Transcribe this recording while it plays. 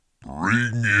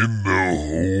Bring in the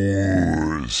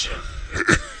whores.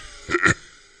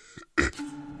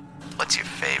 What's your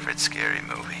favorite scary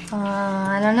movie?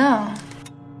 I don't know.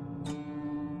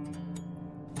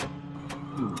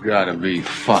 You gotta be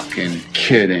fucking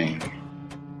kidding.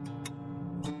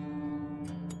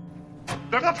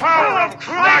 The power of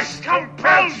Christ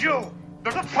compels you!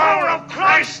 The power of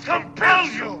Christ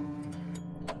compels you!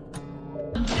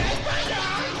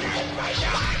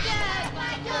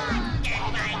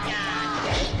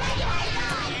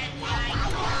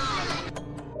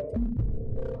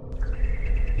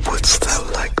 What's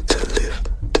that like to live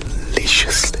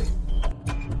deliciously?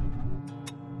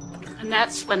 And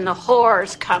that's when the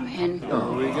whores come in.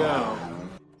 Here we go.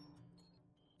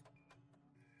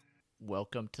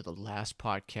 Welcome to the last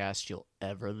podcast you'll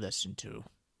ever listen to,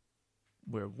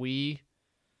 where we,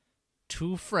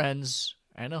 two friends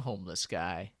and a homeless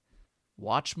guy,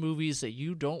 watch movies that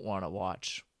you don't want to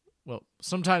watch. Well,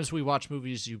 sometimes we watch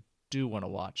movies you do want to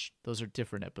watch. Those are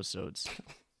different episodes.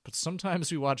 But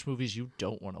sometimes we watch movies you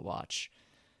don't want to watch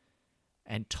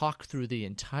and talk through the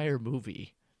entire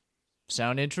movie.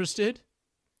 Sound interested?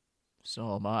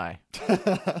 So am I.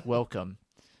 Welcome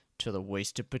to the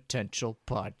Wasted Potential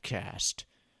Podcast.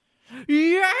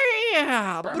 Yeah!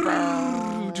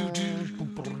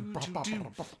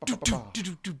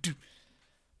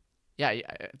 Yeah,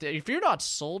 if you're not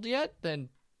sold yet, then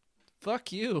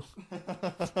fuck you.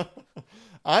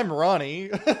 I'm Ronnie,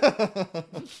 the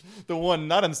one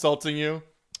not insulting you.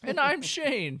 And I'm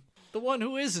Shane, the one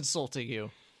who is insulting you.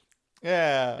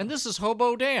 Yeah. And this is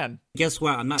Hobo Dan. Guess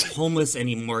what? I'm not homeless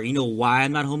anymore. You know why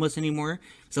I'm not homeless anymore?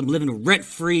 Because I'm living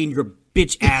rent-free in your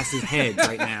bitch asses' heads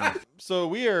right now. So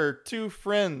we are two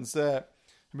friends that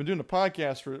have been doing a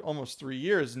podcast for almost 3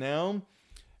 years now.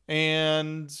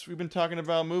 And we've been talking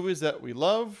about movies that we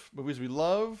love,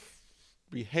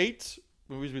 we hate,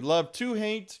 movies we love to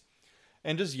hate,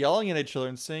 and just yelling at each other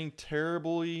and saying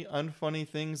terribly unfunny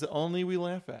things that only we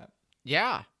laugh at.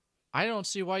 Yeah, I don't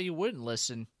see why you wouldn't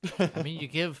listen. I mean, you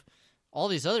give all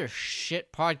these other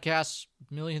shit podcasts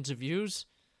millions of views.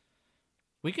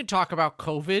 We can talk about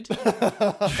COVID.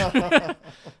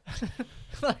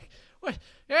 Like, what?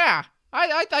 Yeah,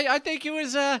 I think it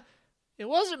was it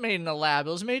wasn't made in a lab.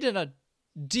 It was made in a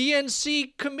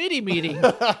DNC committee meeting.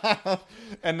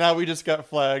 And now we just got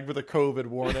flagged with a COVID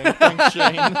warning. Thanks,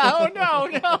 Shane. Oh,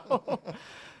 no.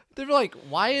 They're like,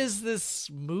 why is this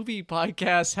movie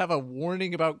podcast have a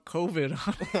warning about COVID?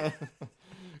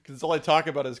 Because all I talk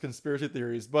about is conspiracy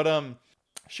theories. But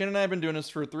Shane and I have been doing this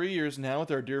for 3 years now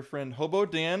with our dear friend Hobo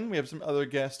Dan. We have some other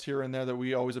guests here and there that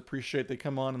we always appreciate. They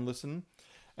come on and listen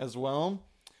as well.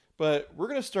 But we're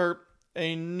going to start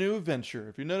a new venture.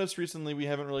 If you noticed recently, we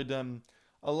haven't really done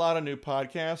a lot of new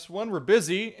podcasts. One, we're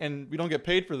busy and we don't get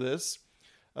paid for this.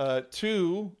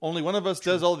 Two, only one of us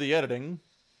does all the editing.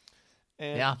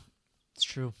 And, yeah, it's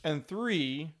true. And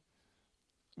three,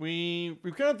 we're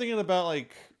kind of thinking about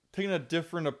like taking a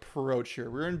different approach here.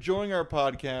 We're enjoying our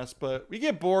podcast, but we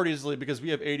get bored easily because we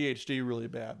have ADHD really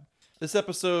bad. This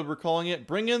episode, we're calling it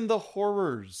Bring in the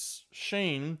Horrors.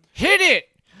 Shane. Hit it!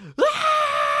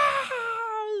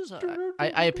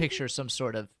 I picture some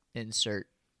sort of insert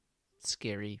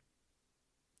scary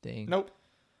thing. Nope.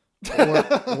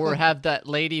 or have that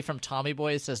lady from Tommy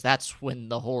Boy that says that's when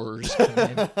the horrors come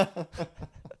in.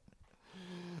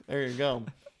 There you go.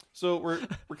 So we're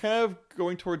kind of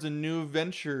going towards a new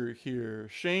venture here.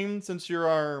 Shane, since you're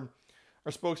our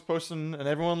spokesperson and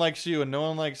everyone likes you and no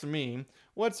one likes me,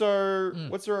 what's our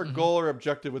goal or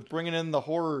objective with bringing in the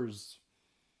horrors?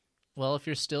 Well, if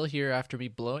you're still here after me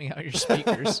blowing out your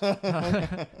speakers,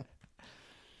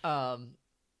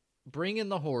 Bring in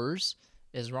the Horrors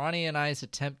is Ronnie and I's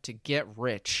attempt to get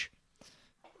rich.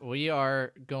 We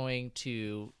are going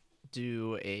to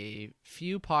do a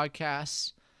few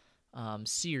podcasts,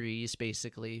 series,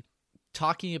 basically,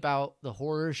 talking about the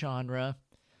horror genre,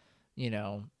 you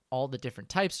know, all the different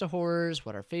types of horrors,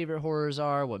 what our favorite horrors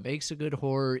are, what makes a good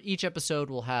horror. Each episode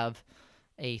will have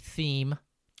a theme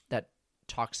that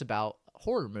talks about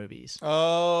horror movies.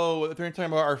 Oh, they're talking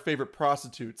about our favorite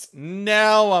prostitutes.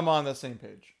 Now I'm on the same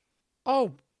page.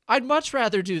 Oh, I'd much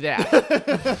rather do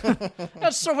that.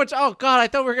 That's so much. Oh, God, I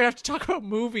thought we were going to have to talk about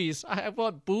movies. I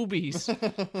want boobies.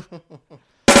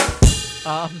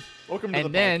 Welcome to and the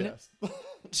then,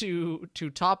 podcast. to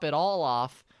top it all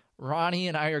off, Ronnie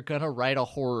and I are going to write a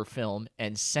horror film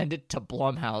and send it to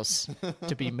Blumhouse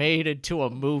to be made into a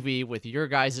movie with your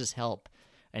guys' help.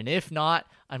 And if not,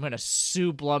 I'm going to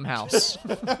sue Blumhouse.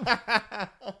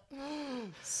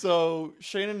 So,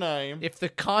 Shane and I... If The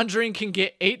Conjuring can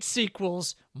get 8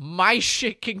 sequels, my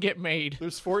shit can get made.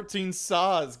 There's 14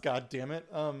 saws, goddammit.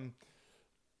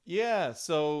 Yeah,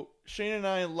 so Shane and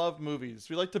I love movies.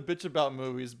 We like to bitch about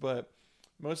movies, but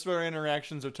most of our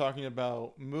interactions are talking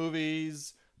about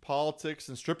movies, politics,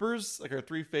 and strippers, like our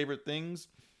three favorite things.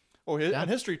 Oh, Yeah. and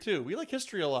history too. We like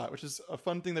history a lot, which is a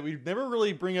fun thing that we never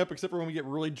really bring up except for when we get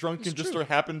really drunk and just true.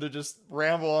 happen to just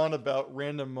ramble on about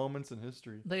random moments in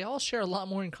history. They all share a lot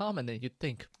more in common than you'd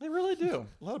think. They really do.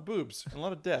 A lot of boobs and a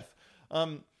lot of death.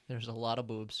 There's a lot of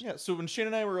boobs. Yeah, so when Shane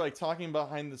and I were like talking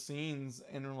behind the scenes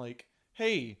and we're like,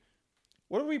 hey,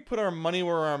 what if we put our money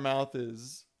where our mouth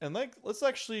is and like let's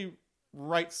actually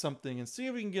write something and see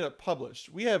if we can get it published.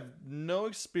 We have no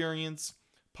experience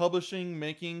publishing,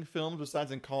 making films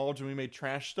besides in college when we made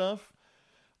trash stuff.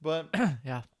 But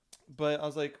Yeah. but I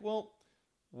was like, well,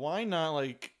 why not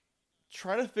like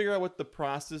try to figure out what the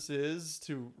process is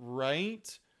to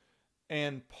write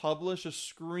and publish a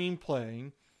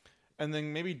screenplay and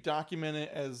then maybe document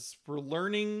it as we're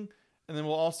learning. And then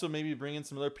we'll also maybe bring in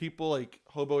some other people like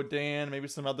Hobo Dan, maybe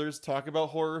some others talk about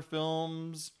horror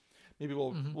films. Maybe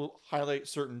we'll highlight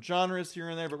certain genres here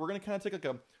and there, but we're going to kind of take like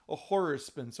a horror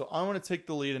spin. So I want to take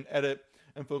the lead and edit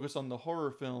and focus on the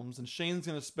horror films. And Shane's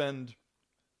going to spend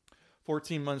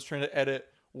 14 months trying to edit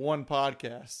one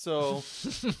podcast. So,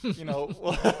 you know,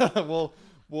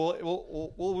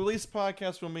 we'll release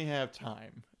podcasts when we have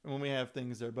time and when we have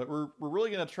things there. But we're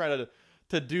really going to try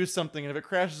to do something. And if it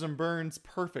crashes and burns,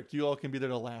 perfect. You all can be there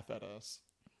to laugh at us.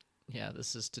 Yeah,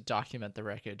 this is to document the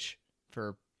wreckage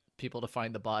for people to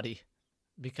find the body.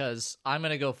 Because I'm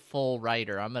going to go full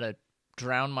writer. I'm going to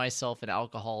drown myself in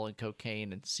alcohol and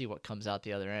cocaine and see what comes out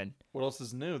the other end. What else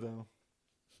is new, though?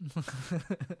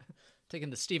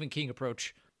 Taking the Stephen King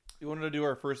approach. We wanted to do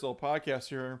our first little podcast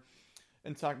here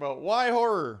and talk about why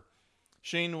horror.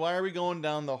 Shane, why are we going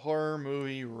down the horror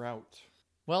movie route?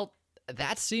 Well,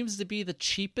 that seems to be the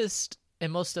cheapest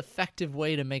and most effective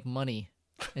way to make money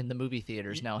in the movie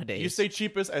theaters nowadays. You say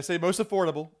cheapest, I say most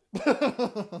affordable.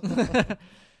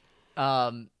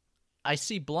 I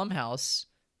see Blumhouse,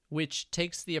 which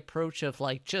takes the approach of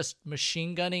like just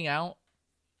machine gunning out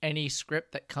any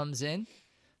script that comes in.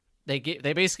 They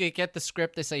basically get the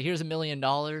script. They say, "Here's $1 million,"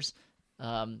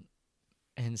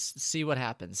 and see what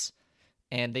happens.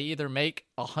 And they either make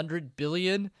 100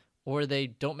 billion or they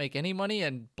don't make any money.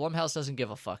 And Blumhouse doesn't give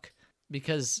a fuck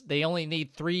because they only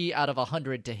need 3 out of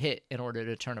 100 to hit in order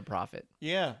to turn a profit.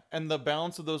 Yeah, and the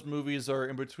balance of those movies are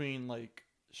in between like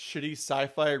shitty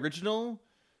sci-fi original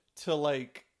to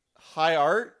like high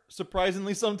art,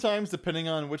 surprisingly sometimes, depending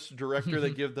on which director they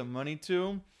give the money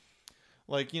to.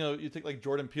 Like, you know, you take like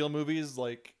Jordan Peele movies,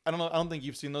 like I don't think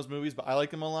you've seen those movies, but I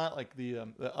like them a lot, like the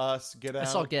Us, Get Out. I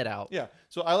saw Get Out. Yeah,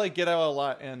 so I like Get Out a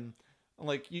lot, and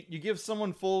like you give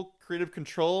someone full creative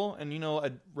control and, you know,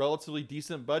 a relatively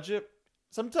decent budget,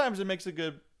 sometimes it makes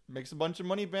a bunch of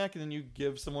money back, and then you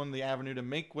give someone the avenue to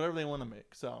make whatever they want to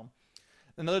make. So,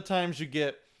 and other times you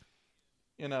get,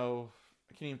 you know,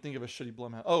 I can't even think of a shitty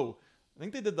Blumhouse. Oh, I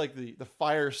think they did like the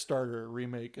Firestarter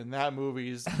remake, and that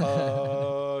movie's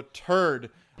a turd.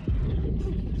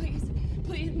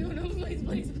 Please, no, please.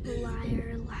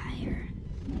 Liar, liar.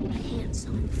 Pants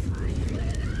on fire.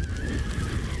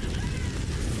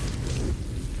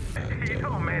 You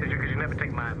know I'm mad at you because you never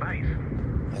take my advice.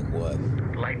 Like what?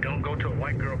 Like, don't go to a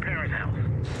white girl parent's house.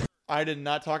 I did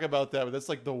not talk about that, but that's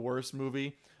like the worst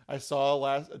movie I saw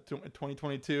last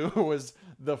 2022 was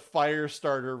the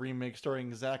Firestarter remake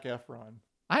starring Zac Efron.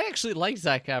 I actually like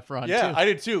Zac Efron, Yeah, too. I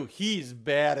did too. He's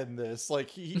bad in this. Like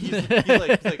he's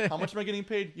like, how much am I getting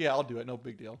paid? Yeah, I'll do it. No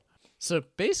big deal. So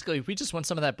basically, we just want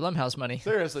some of that Blumhouse money.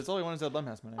 Seriously, it's all he wants is that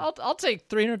Blumhouse money. I'll take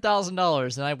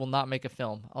 $300,000 and I will not make a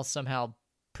film. I'll somehow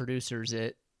producers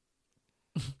it.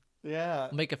 Yeah.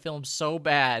 I'll make a film so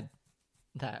bad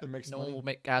that It makes no money. one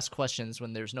will ask questions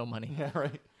when there's no money. Yeah,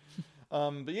 right.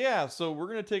 But yeah, so we're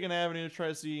gonna take an avenue to try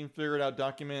to see and figure it out,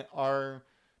 document our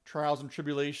trials and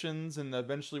tribulations, and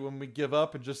eventually when we give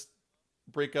up and just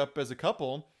break up as a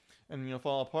couple and, you know,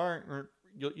 fall apart,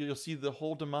 you'll see the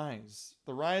whole demise,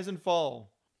 the rise and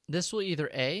fall. This will either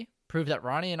A, prove that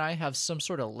Ronnie and I have some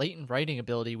sort of latent writing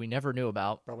ability we never knew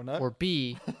about, Probably not. or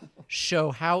B,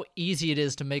 show how easy it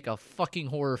is to make a fucking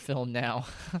horror film now.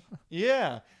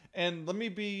 Yeah, and let me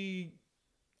be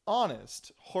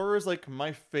honest, horror is like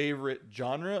my favorite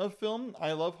genre of film.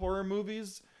 I love horror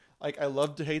movies. Like, I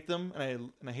love to hate them,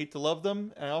 and I hate to love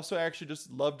them, and I also actually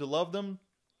just love to love them.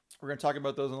 We're gonna talk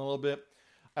about those in a little bit.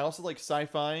 I also like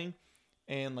sci-fi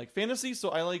and like fantasy, so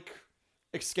I like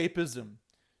escapism.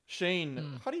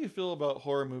 Shane, how do you feel about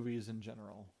horror movies in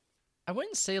general? I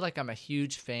wouldn't say like I'm a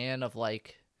huge fan of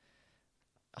like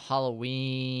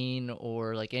Halloween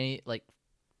or like any like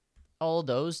all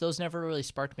those never really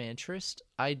sparked my interest.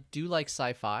 I do like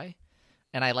sci-fi.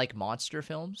 and I like monster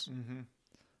films.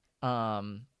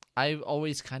 I've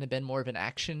always kind of been more of an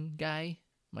action guy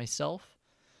myself.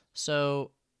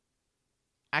 So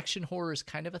action horror is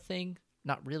kind of a thing.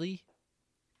 Not really.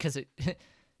 Because it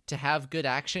to have good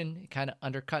action, it kind of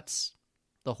undercuts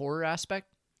the horror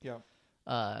aspect. Yeah.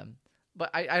 But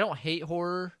I don't hate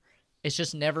horror. It's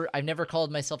just I've never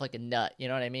called myself like a nut. You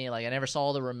know what I mean? Like I never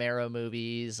saw the Romero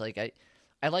movies. Like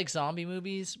I like zombie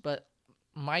movies, but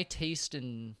my taste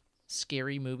in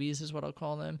scary movies is what I'll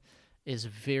call them is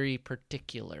very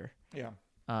particular. Yeah.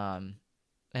 And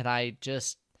I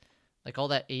just like all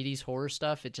that 80s horror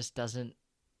stuff. It just doesn't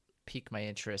pique my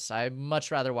interest. I'd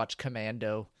much rather watch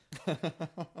Commando.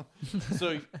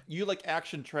 So you like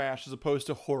action trash as opposed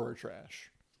to horror trash?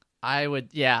 I would,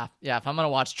 yeah. If I'm gonna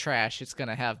watch trash, it's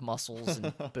gonna have muscles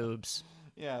and boobs.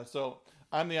 Yeah. So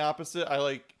I'm the opposite.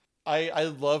 I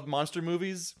love monster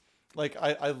movies. Like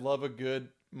I love a good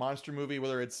monster movie,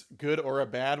 whether it's good or a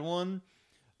bad one.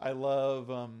 I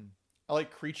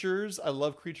like creatures. I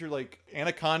love creature like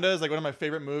Anaconda is like one of my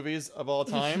favorite movies of all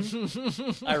time.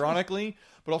 Ironically,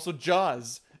 but also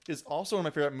Jaws is also one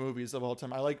of my favorite movies of all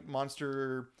time. I like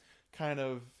monster kind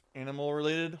of animal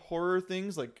related horror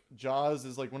things. Like Jaws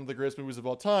is like one of the greatest movies of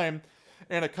all time.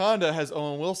 Anaconda has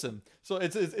Owen Wilson, so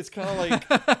it's kind of like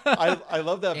I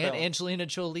love that. And balance. Angelina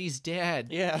Jolie's dad.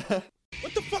 Yeah.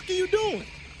 What the fuck are you doing?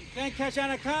 You can't catch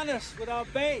anacondas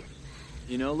without bait.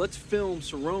 You know, let's film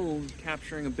Cerrone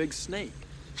capturing a big snake.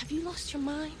 Have you lost your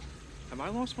mind? Have I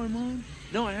lost my mind?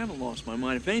 No, I haven't lost my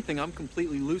mind. If anything, I'm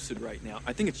completely lucid right now.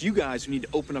 I think it's you guys who need to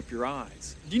open up your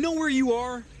eyes. Do you know where you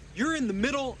are? You're in the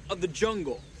middle of the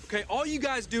jungle, okay? All you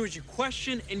guys do is you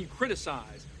question and you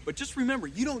criticize. But just remember,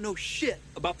 you don't know shit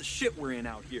about the shit we're in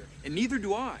out here. And neither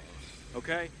do I,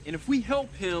 okay? And if we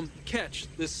help him catch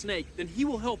this snake, then he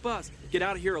will help us get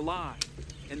out of here alive.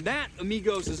 And that,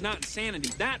 amigos, is not insanity.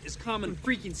 That is common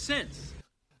freaking sense.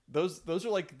 Those are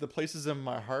like the places in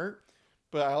my heart.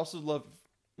 But I also love,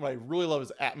 what I really love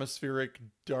is atmospheric,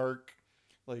 dark,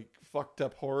 like fucked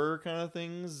up horror kind of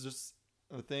things. Just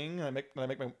a thing. I make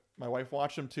my wife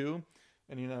watch them too.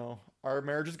 And you know, our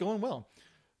marriage is going well.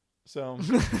 So,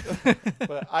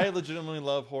 but I legitimately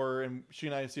love horror, and she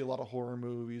and I see a lot of horror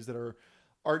movies that are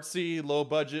artsy, low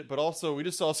budget, but also we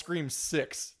just saw Scream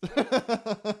 6.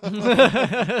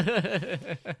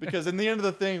 Because in the end of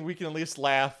the thing, we can at least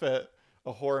laugh at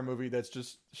a horror movie that's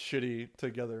just shitty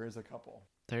together as a couple.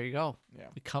 There you go. Yeah.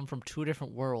 We come from two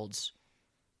different worlds,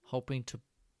 hoping to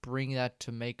bring that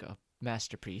to make a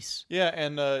masterpiece. Yeah,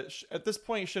 and at this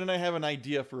point, Shin and I have an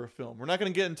idea for a film. We're not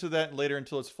going to get into that later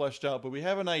until it's fleshed out, but we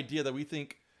have an idea that we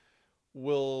think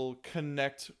will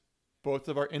connect both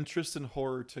of our interests in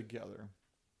horror together.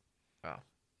 Oh,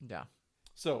 yeah.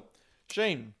 So,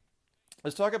 Shane,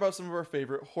 let's talk about some of our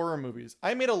favorite horror movies.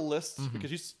 I made a list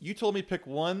because you told me pick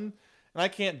one, and I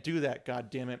can't do that,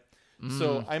 god damn it.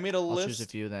 So I made a list. I'll choose a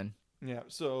few then. Yeah,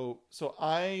 so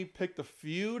I picked a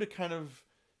few to kind of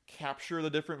capture the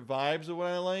different vibes of what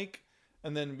I like,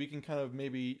 and then we can kind of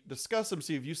maybe discuss them,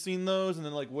 see if you've seen those, and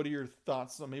then like what are your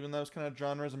thoughts on maybe in those kind of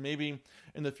genres, and maybe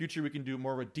in the future we can do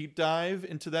more of a deep dive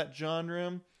into that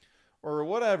genre or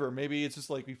whatever. Maybe it's just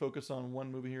like we focus on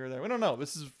one movie here or there. We don't know.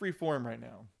 This is free form right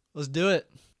now. Let's do it.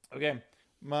 Okay.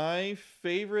 My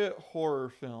favorite horror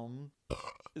film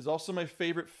is also my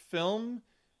favorite film,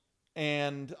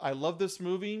 and I love this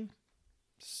movie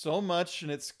so much,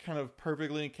 and it's kind of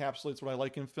perfectly encapsulates what I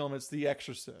like in film. It's The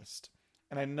Exorcist.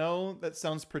 And I know that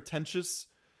sounds pretentious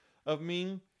of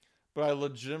me, but I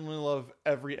legitimately love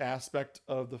every aspect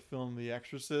of the film The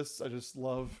Exorcist. I just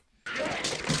love...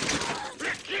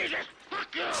 Jesus,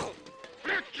 fuck you!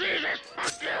 Jesus,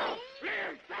 fuck you!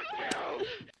 Man, fuck you!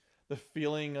 The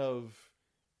feeling of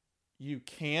you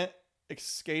can't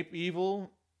escape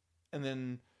evil, and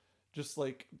then just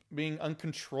like being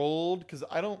uncontrolled, because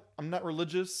I'm not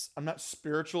religious, I'm not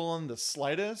spiritual in the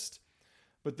slightest,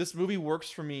 but this movie works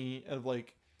for me of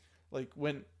like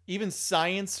when even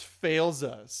science fails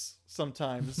us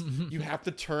sometimes, you have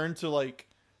to turn to like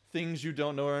things you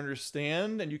don't know or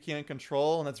understand and you can't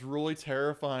control, and that's really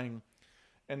terrifying.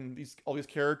 And all these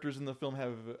characters in the film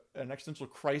have an existential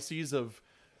crises of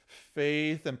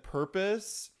faith and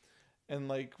purpose, and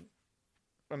like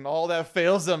when all that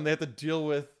fails them, they have to deal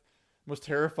with most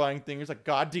terrifying thing. There's a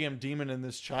goddamn demon in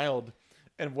this child,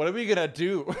 and what are we gonna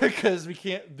do? Because we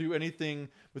can't do anything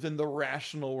within the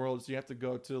rational world, so you have to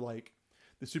go to like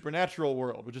the supernatural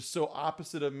world, which is so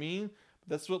opposite of me.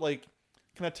 That's what like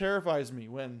kind of terrifies me,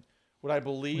 when what I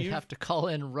believe. We have to call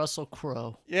in Russell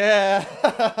Crowe. Yeah.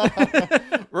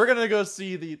 We're gonna go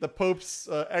see the Pope's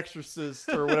Exorcist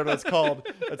or whatever that's called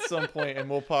at some point, and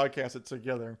we'll podcast it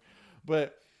together.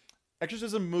 But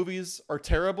exorcism movies are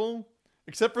terrible,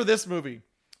 except for this movie.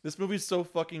 This movie's so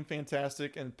fucking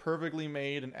fantastic and perfectly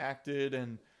made and acted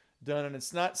and done. And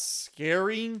it's not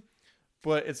scary,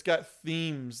 but it's got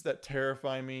themes that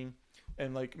terrify me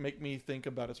and like make me think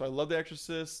about it. So I love The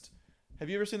Exorcist. Have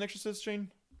you ever seen The Exorcist,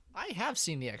 Shane? I have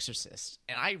seen The Exorcist,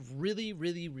 and I really,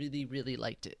 really, really, really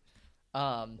liked it.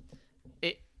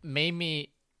 It made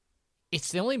me...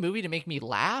 It's the only movie to make me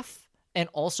laugh and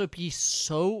also be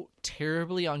so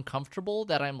terribly uncomfortable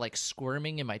that I'm, like,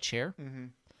 squirming in my chair. Mm-hmm.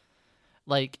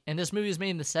 Like, and this movie was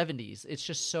made in the 70s. It's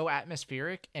just so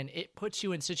atmospheric, and it puts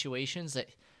you in situations that...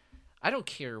 I don't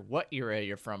care what era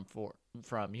you're from.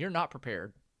 You're not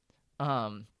prepared.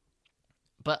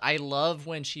 But I love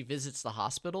when she visits the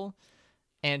hospital,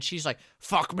 and she's like,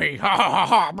 "Fuck me, ha ha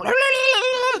ha ha!"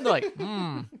 And like,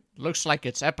 looks like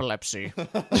it's epilepsy. You're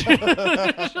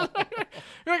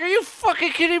like, are you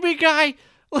fucking kidding me, guy?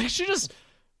 Like, she just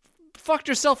fucked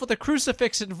herself with a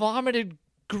crucifix and vomited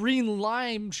green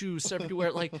lime juice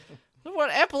everywhere. Like, what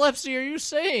epilepsy are you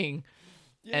saying?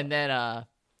 Yeah. And then,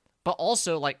 but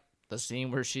also like the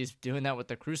scene where she's doing that with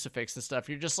the crucifix and stuff.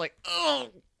 You're just like, oh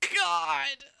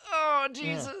God, oh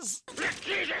Jesus.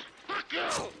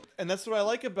 Yeah. And that's what I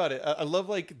like about it. I love,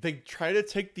 like, they try to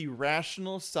take the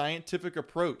rational scientific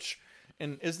approach.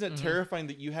 And isn't it terrifying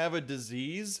that you have a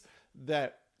disease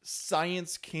that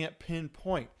science can't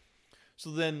pinpoint?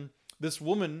 So then this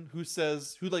woman who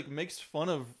like makes fun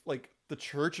of like the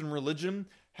church and religion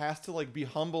has to like be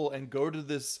humble and go to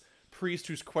this priest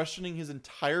who's questioning his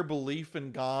entire belief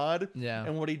in God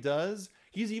and what he does.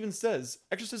 He even says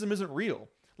exorcism isn't real.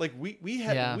 Like we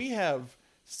have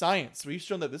science. We've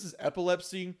shown that this is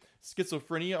epilepsy,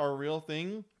 schizophrenia are a real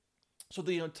thing. So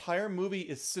the entire movie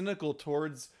is cynical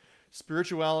towards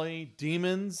spirituality,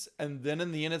 demons, and then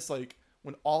in the end it's like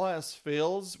when all else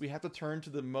fails, we have to turn to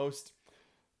the most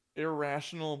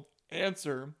irrational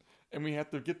answer, and we have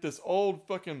to get this old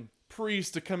fucking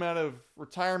priest to come out of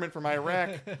retirement from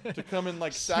Iraq to come and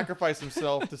like sacrifice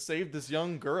himself to save this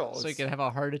young girl. So he can have a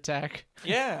heart attack.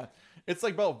 Yeah. It's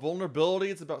like about vulnerability.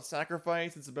 It's about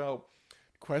sacrifice. It's about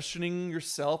questioning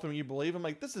yourself and you believe. I'm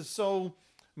like, this is so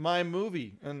my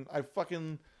movie. And I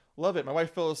fucking love it. My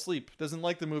wife fell asleep. Doesn't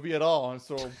like the movie at all. And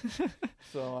so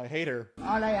I hate her.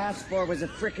 All I asked for was a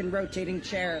frickin' rotating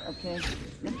chair, okay?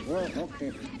 Well,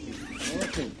 okay.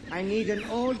 I need an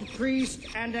old priest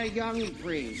and a young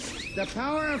priest. The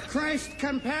power of Christ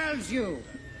compels you.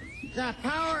 The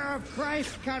power of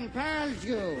Christ compels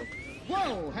you.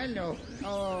 Whoa, hello.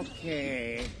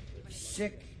 Okay.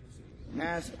 Sick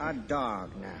as a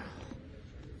dog now.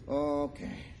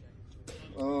 Okay.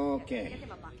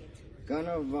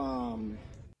 Gonna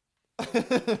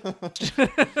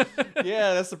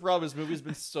Yeah, that's the problem. This movie's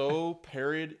been so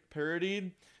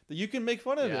parodied that you can make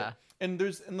fun of it. And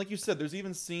like you said, there's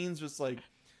even scenes just like,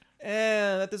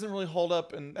 that doesn't really hold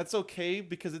up, and that's okay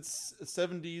because it's a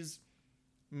 70s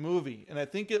movie, and I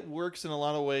think it works in a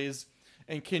lot of ways.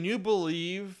 And can you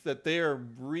believe that they are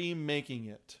remaking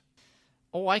it?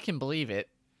 Oh, I can believe it.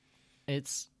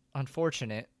 It's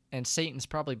unfortunate, and Satan's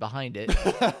probably behind it.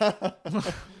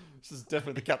 This is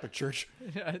definitely the Catholic Church.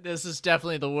 This is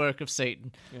definitely the work of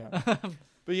Satan. Yeah.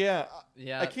 But yeah,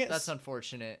 I can't. That's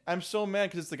unfortunate. I'm so mad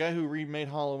because it's the guy who remade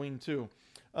Halloween too.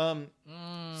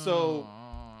 So,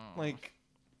 like,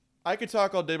 I could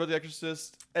talk all day about The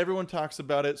Exorcist. Everyone talks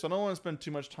about it, so I don't want to spend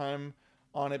too much time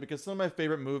on it because some of my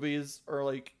favorite movies are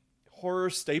like horror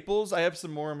staples. I have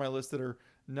some more on my list that are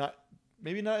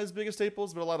maybe not as big as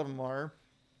staples, but a lot of them are.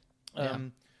 I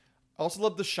also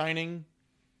love The Shining.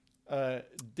 Dan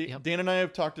and I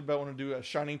have talked about wanting to do a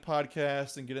Shining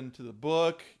podcast and get into the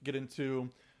book, get into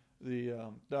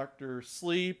the Dr.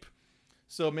 Sleep.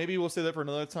 So maybe we'll say that for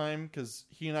another time because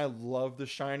he and I love The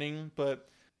Shining, but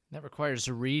that requires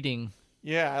reading.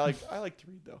 Yeah, I like to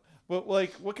read though. But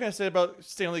like, what can I say about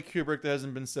Stanley Kubrick that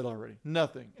hasn't been said already?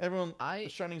 Nothing. The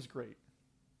Shining's great.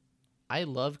 I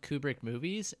love Kubrick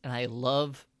movies, and I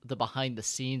love the behind the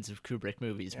scenes of Kubrick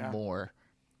movies more.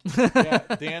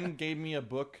 Dan gave me a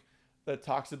book that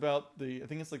talks about I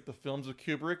think it's like the films of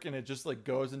Kubrick, and it just like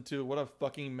goes into what a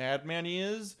fucking madman he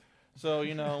is. So,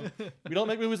 we don't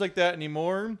make movies like that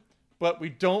anymore, but we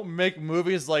don't make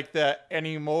movies like that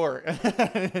anymore.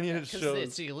 And it shows.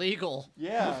 It's illegal.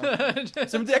 Yeah.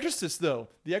 Some of The Exorcist, though.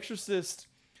 The Exorcist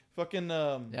fucking,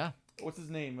 what's his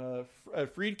name?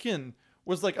 Friedkin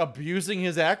was like abusing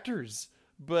his actors.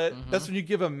 But that's when you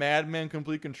give a madman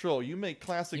complete control. You make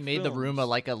classic films. He made the room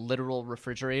like a literal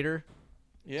refrigerator.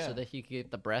 Yeah. So that he could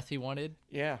get the breath he wanted.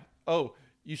 Yeah. Oh,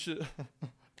 you should...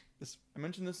 I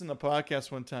mentioned this in a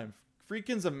podcast one time.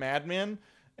 Friedkin's a madman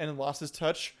and lost his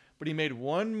touch, but he made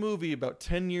one movie about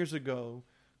 10 years ago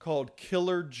called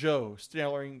Killer Joe,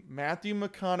 starring Matthew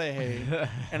McConaughey,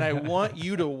 and I want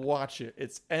you to watch it.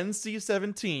 It's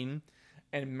NC-17,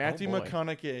 and Matthew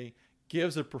McConaughey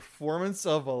gives a performance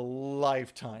of a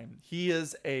lifetime. He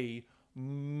is a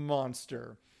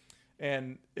monster.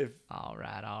 And if all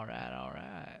right.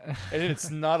 And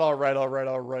it's not all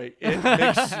right. It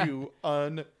makes you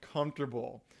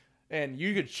uncomfortable. And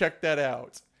you could check that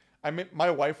out. I mean, my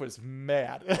wife was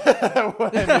mad when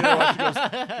she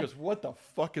goes, "What the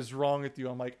fuck is wrong with you?"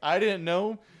 I'm like, I didn't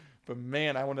know, but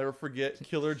man, I will never forget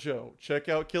Killer Joe. Check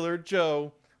out Killer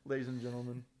Joe, ladies and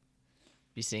gentlemen.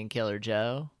 You seen Killer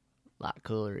Joe? A lot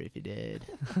cooler if you did.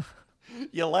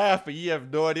 You laugh, but you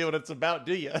have no idea what it's about,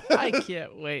 do you? I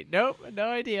can't wait. Nope, no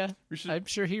idea. I'm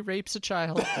sure he rapes a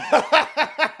child.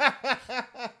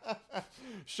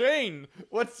 Shane,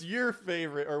 what's your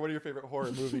favorite, or what are your favorite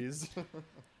horror movies?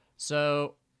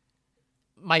 So,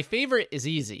 my favorite is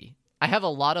easy. I have a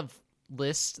lot of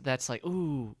lists that's like,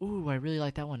 ooh, I really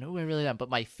like that one. Ooh, I really like that. But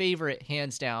my favorite,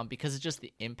 hands down, because of just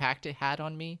the impact it had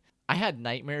on me. I had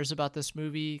nightmares about this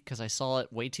movie because I saw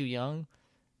it way too young,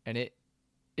 and it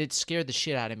scared the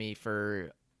shit out of me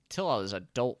till I was an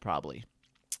adult, probably.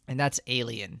 And that's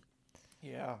Alien.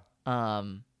 Yeah.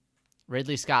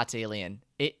 Ridley Scott's Alien.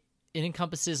 It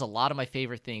encompasses a lot of my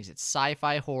favorite things. It's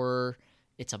sci-fi horror.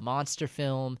 It's a monster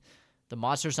film. The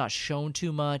monster's not shown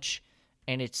too much.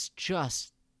 And it's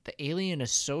just, the alien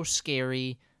is so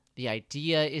scary. The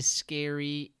idea is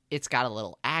scary. It's got a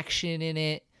little action in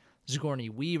it. Sigourney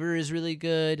Weaver is really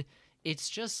good. It's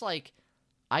just like,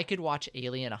 I could watch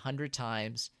Alien 100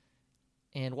 times.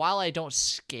 And while I don't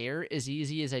scare as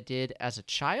easy as I did as a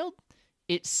child,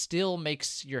 it still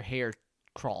makes your hair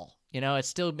crawl. You know, it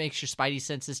still makes your spidey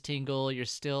senses tingle. You're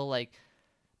still like,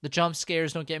 the jump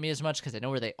scares don't get me as much because I know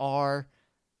where they are.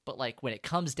 But like when it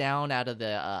comes down out of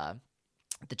the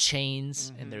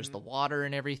chains and there's the water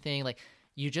and everything, like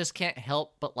you just can't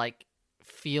help but like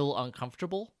feel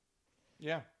uncomfortable.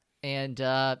 Yeah. And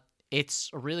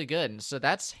it's really good. And so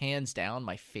that's hands down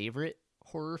my favorite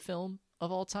horror film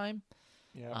of all time.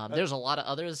 Yeah. There's a lot of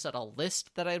others that I'll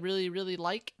list that I really, really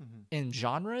like in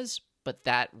genres, but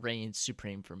that reigns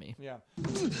supreme for me. Yeah.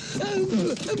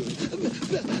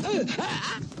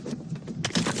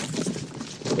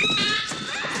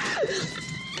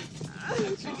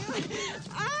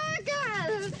 Oh,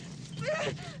 God!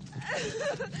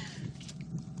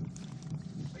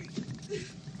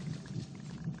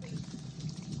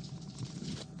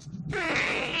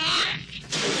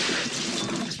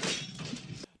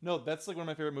 No, that's like one of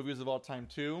my favorite movies of all time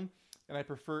too, and I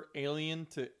prefer Alien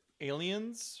to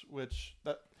Aliens, which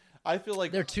I feel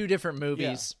like they're two different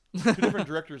movies. Yeah, two different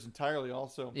directors entirely.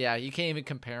 Also, yeah, you can't even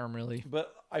compare them really.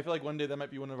 But I feel like one day that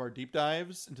might be one of our deep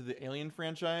dives into the Alien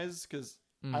franchise because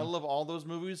I love all those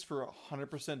movies for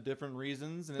 100% different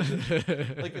reasons, and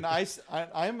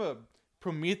I'm a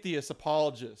Prometheus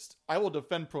apologist. I will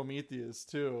defend Prometheus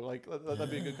too. Like that'd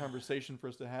be a good conversation for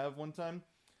us to have one time.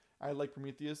 I like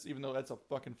Prometheus, even though that's a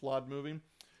fucking flawed movie.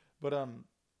 But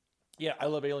yeah, I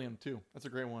love Alien too. That's a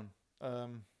great one.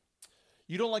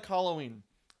 You don't like Halloween.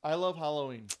 I love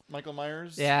Halloween. Michael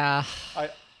Myers. Yeah.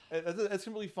 It's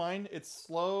completely fine. It's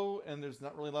slow and there's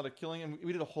not really a lot of killing. And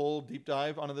we did a whole deep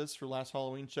dive onto this for last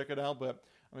Halloween. Check it out. But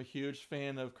I'm a huge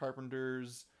fan of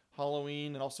Carpenter's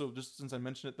Halloween, and also just since I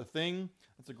mentioned it, The Thing.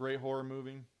 That's a great horror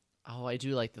movie. Oh, I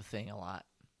do like The Thing a lot.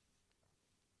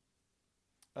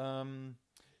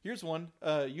 Here's one.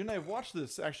 You and I have watched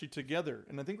this actually together,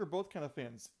 and I think we're both kind of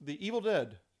fans. The Evil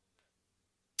Dead.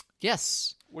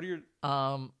 Yes. What are your...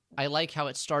 I like how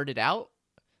it started out.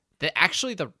 The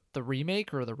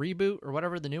remake or the reboot or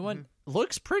whatever, the new one,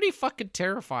 looks pretty fucking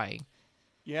terrifying.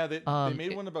 Yeah, they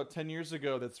made one about 10 years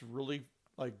ago that's really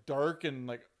like dark and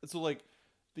like... So like,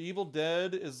 The Evil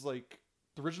Dead is like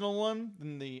the original one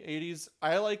in the 80s.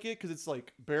 I like it because it's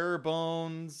like bare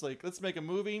bones. Like, let's make a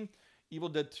movie. Evil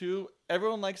Dead 2.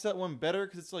 Everyone likes that one better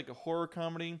because it's like a horror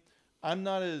comedy. I'm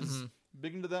not as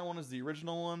big into that one as the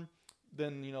original one.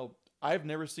 Then, you know, I've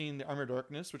never seen The Army of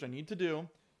Darkness, which I need to do.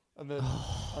 And then,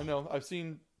 I know, I've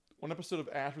seen one episode of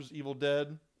Ash vs. Evil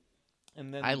Dead.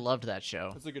 And then I loved that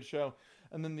show. It's a good show.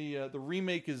 And then the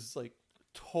remake is like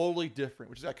totally different,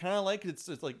 which is, I kind of like. It's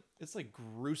like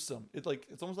gruesome. It's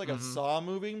almost like a Saw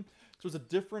movie. So it's a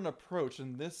different approach.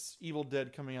 And this Evil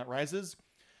Dead coming out, Rises,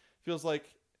 feels like,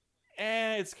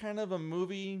 it's kind of a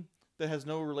movie that has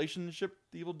no relationship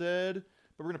to Evil Dead,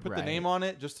 but we're gonna put the name on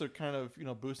it just to kind of, you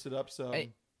know, boost it up. So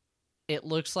it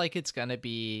looks like it's gonna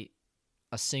be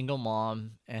a single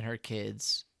mom and her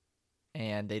kids,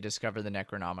 and they discover the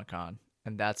Necronomicon,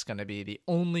 and that's gonna be the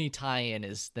only tie-in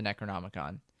is the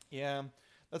Necronomicon. Yeah,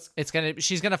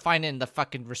 She's gonna find it in the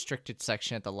fucking restricted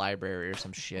section at the library or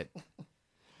some shit.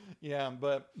 Yeah,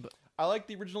 but I like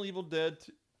the original Evil Dead.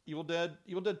 Evil Dead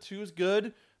 2 is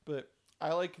good, but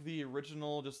I like the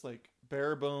original, just like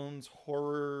bare bones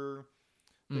horror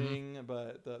thing.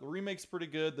 But the remake's pretty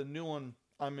good. The new one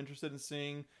I'm interested in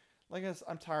seeing. Like I said,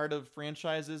 I'm tired of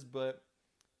franchises, but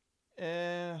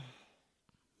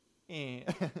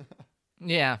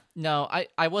Yeah, no,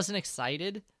 I wasn't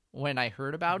excited when I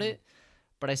heard about it,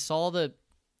 but I saw the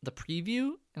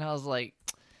preview and I was like,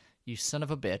 you son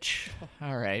of a bitch.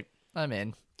 All right, I'm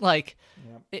in. Like,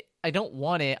 I don't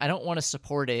want it. I don't want to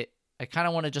support it. I kind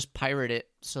of want to just pirate it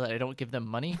so that I don't give them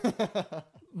money.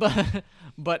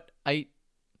 but The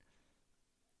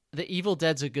Evil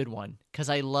Dead's a good one because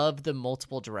I love the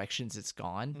multiple directions it's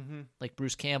gone. Like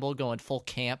Bruce Campbell going full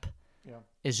camp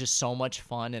is just so much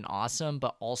fun and awesome,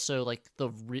 but also like the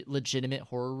legitimate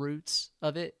horror roots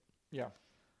of it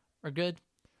are good.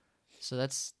 So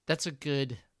that's a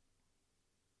good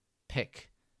pick.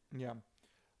 Yeah.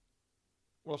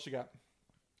 What else you got?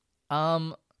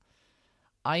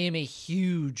 I am a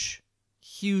huge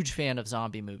fan of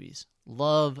zombie movies.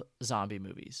 Love zombie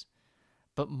movies.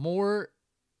 But more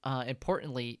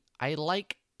importantly, I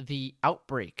like the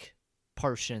outbreak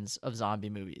portions of zombie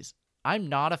movies. I'm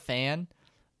not a fan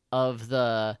of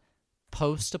the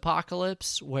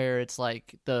post-apocalypse where it's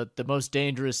like the most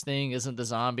dangerous thing isn't the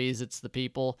zombies, it's the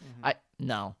people.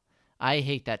 I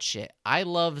hate that shit. I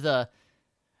love the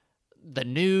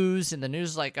news, and the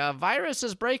news is like a virus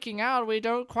is breaking out. We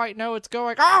don't quite know what's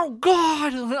going. Oh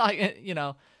God!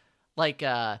 like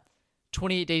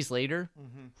 28 Days Later,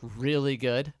 really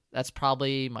good. That's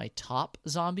probably my top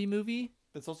zombie movie.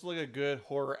 It's also like a good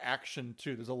horror action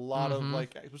too. There's a lot of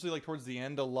like, especially like towards the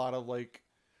end, a lot of like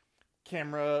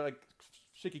camera, like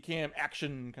shaky cam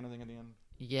action kind of thing at the end.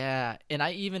 Yeah, and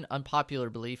I even, unpopular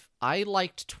belief, I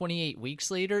liked 28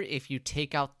 Weeks Later if you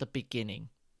take out the beginning.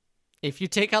 If you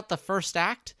take out the first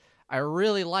act, I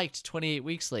really liked 28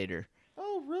 Weeks Later.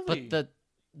 Oh, really? But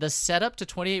the setup to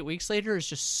 28 Weeks Later is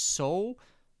just so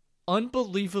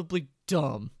unbelievably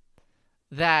dumb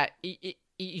that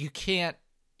you can't,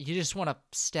 you just want to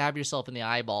stab yourself in the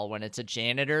eyeball when it's a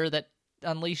janitor that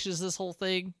unleashes this whole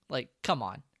thing. Like, come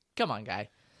on, guy.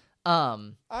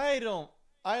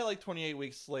 I like 28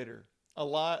 Weeks Later a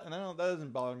lot, and that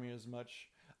doesn't bother me as much.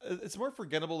 It's more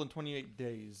forgettable than 28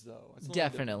 Days, though. It's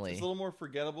Definitely. It's a little more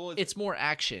forgettable. It's more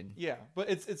action. Yeah,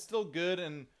 but it's still good,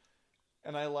 and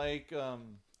I like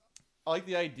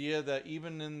the idea that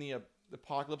even in the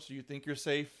apocalypse, you think you're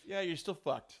safe. Yeah, you're still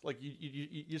fucked. Like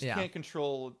you just can't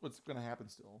control what's going to happen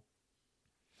still.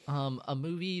 A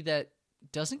movie that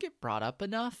doesn't get brought up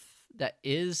enough, that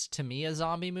is to me a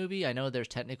zombie movie. I know there's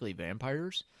technically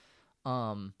vampires.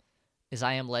 Is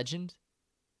I Am Legend.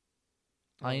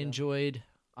 I enjoyed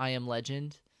I Am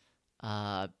Legend.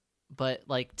 But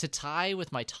like to tie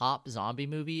with my top zombie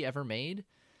movie ever made,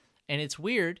 and it's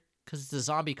weird because it's a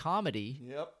zombie comedy.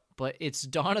 Yep. But it's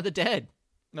Dawn of the Dead.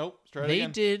 Nope. Try it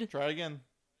again. Try it again.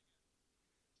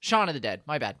 Shaun of the Dead.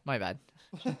 My bad.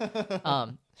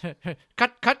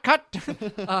 Cut.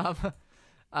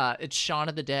 It's Shaun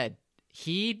of the Dead.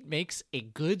 He makes a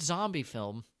good zombie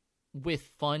film with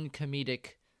fun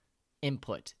comedic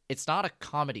input. It's not a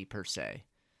comedy per se.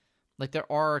 Like there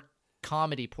are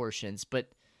comedy portions, but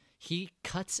he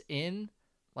cuts in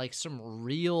like some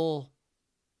real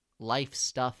life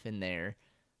stuff in there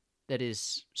that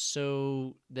is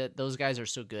that those guys are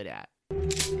so good at.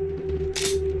 What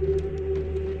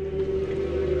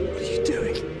are you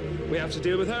doing? We have to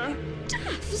deal with her?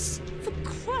 Daffs, for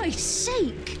Christ's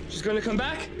sake. She's going to come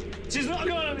back? She's not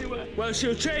going anywhere. Well,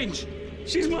 she'll change.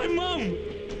 She's my mum.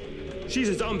 She's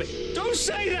a zombie. Don't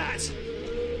say that!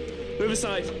 Move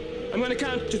aside. I'm going to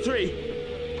count to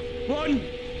 3. 1,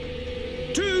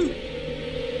 2,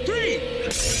 3!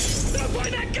 Don't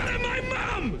point that gun at my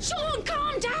mum! Sean,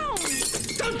 calm down!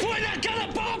 Don't point that gun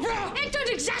at Barbara! Hey, don't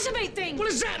exacerbate things! What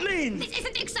does that mean? This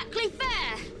isn't exactly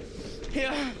fair!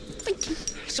 Here.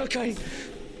 It's okay.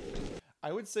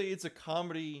 I would say it's a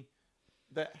comedy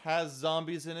that has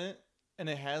zombies in it, and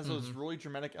it has those really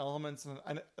dramatic elements.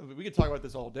 And we could talk about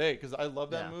this all day because I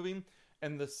love that movie.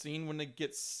 And the scene when it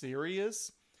gets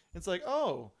serious, it's like,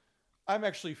 oh, I'm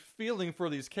actually feeling for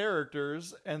these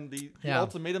characters and the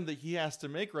ultimatum that he has to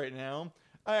make right now.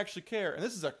 I actually care. And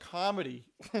this is a comedy.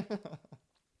 All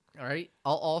right.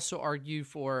 I'll also argue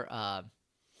for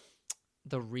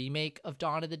the remake of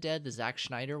Dawn of the Dead, the Zack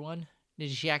Snyder one. The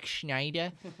Zack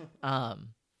Snyder.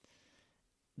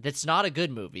 That's not a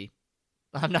good movie.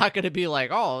 I'm not going to be like,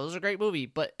 oh, this is a great movie.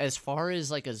 But as far as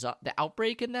like the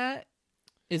outbreak in that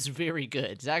is very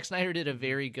good. Zack Snyder did a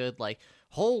very good like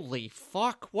holy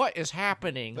fuck, what is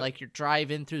happening? Like you're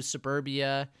driving through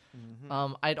suburbia.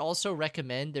 I'd also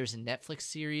recommend there's a Netflix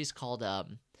series called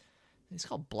it's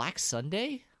called Black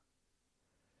Sunday.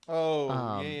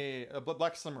 Oh, yeah.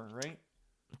 Black Summer, right?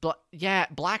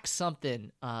 Black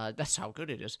something. That's how good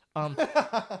it is.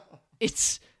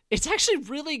 It's actually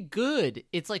really good.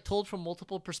 It's like told from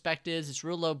multiple perspectives. It's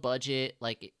real low budget.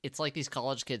 Like it's like these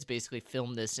college kids basically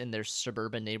filmed this in their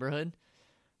suburban neighborhood.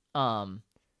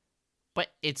 But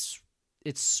it's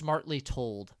smartly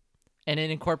told, and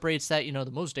it incorporates that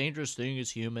the most dangerous thing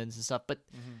is humans and stuff, but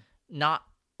not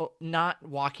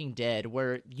Walking Dead,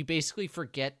 where you basically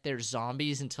forget there's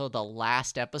zombies until the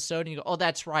last episode, and you go, "Oh,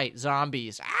 that's right,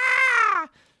 zombies!" Ah,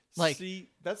 like see,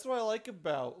 that's what I like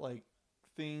about like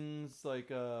things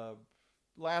like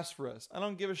Last of Us. I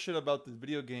don't give a shit about the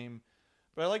video game,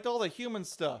 but I liked all the human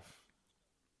stuff.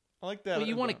 I like that. Well,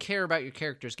 you want to care about your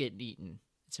characters getting eaten.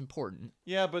 It's important.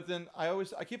 Yeah, but then I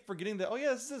keep forgetting that. Oh yeah,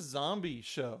 this is a zombie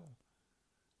show.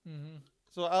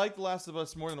 So I like The Last of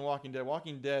Us more than The Walking Dead.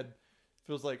 Walking Dead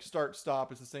feels like start stop.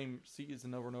 It's the same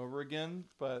season over and over again.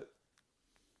 But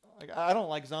like I don't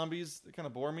like zombies. They kind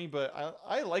of bore me. But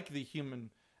I like the human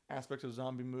aspects of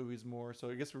zombie movies more. So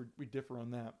I guess we differ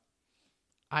on that.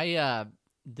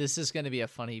 This is going to be a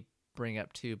funny bring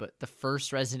up too. But the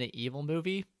first Resident Evil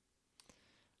movie,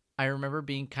 I remember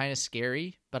being kind of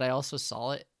scary, but I also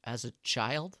saw it as a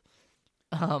child.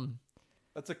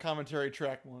 That's a commentary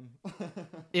track one.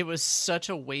 It was such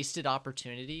a wasted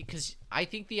opportunity because I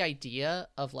think the idea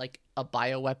of like a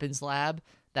bioweapons lab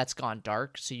that's gone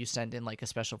dark, so you send in like a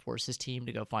special forces team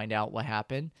to go find out what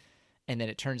happened, and then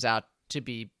it turns out to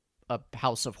be a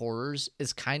house of horrors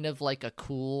is kind of like a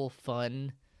cool,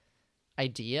 fun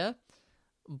idea.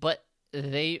 But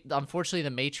unfortunately, The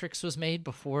Matrix was made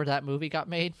before that movie got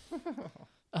made.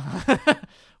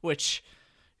 Which,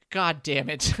 god damn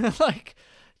it. Like,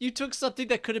 you took something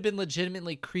that could have been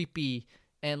legitimately creepy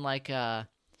and like,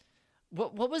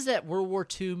 what was that World War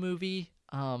II movie?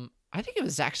 I think it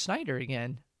was Zack Snyder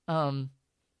again.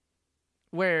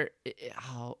 Where,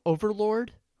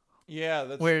 Overlord?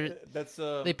 Yeah, that's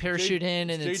they parachute in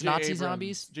and it's Nazi Abrams,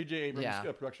 zombies. J.J.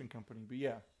 Abrams production company, but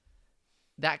yeah.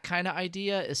 That kind of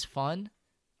idea is fun.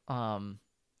 I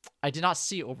did not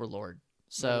see Overlord,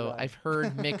 so I've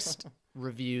heard mixed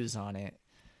reviews on it.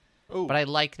 Oh, but I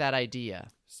like that idea.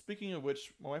 Speaking of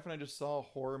which, my wife and I just saw a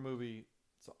horror movie.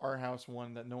 It's Our House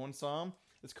one that no one saw.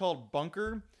 It's called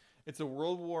Bunker. It's a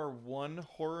World War I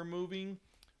horror movie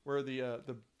where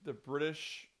the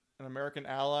British and American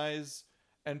allies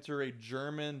enter a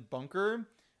German bunker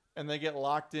and they get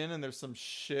locked in and there's some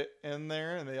shit in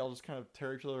there and they all just kind of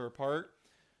tear each other apart.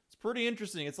 It's pretty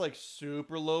interesting. It's like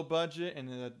super low budget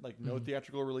and like no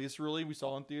theatrical release really. We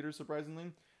saw it in theaters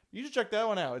surprisingly. You should check that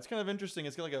one out. It's kind of interesting.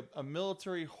 It's got like a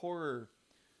military horror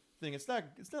thing. It's not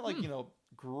like,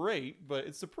 great, but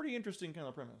it's a pretty interesting kind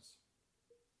of premise.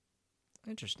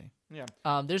 Interesting. Yeah.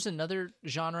 There's another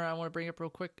genre I want to bring up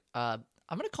real quick. I'm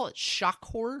going to call it shock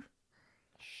horror.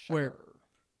 Where,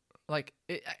 like,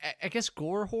 I guess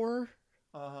gore horror.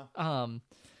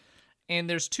 And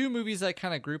there's two movies that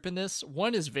kind of group in this.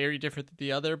 One is very different than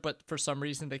the other, but for some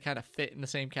reason they kind of fit in the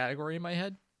same category in my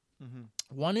head.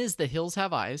 One is The Hills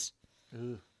Have Eyes,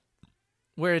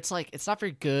 where it's like, it's not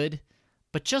very good,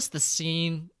 but just the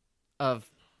scene of,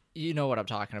 you know what I'm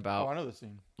talking about. Oh, I know the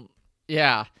scene.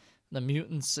 Yeah. The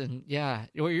mutants and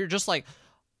where you're just like,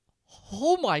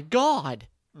 oh my God.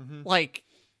 Like,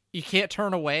 you can't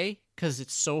turn away because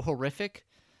it's so horrific.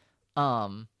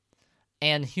 And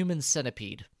Human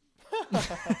Centipede.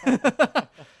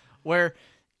 Where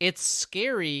it's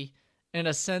scary in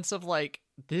a sense of like,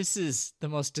 this is the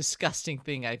most disgusting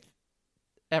thing I've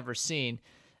ever seen.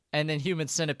 And then Human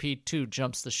Centipede 2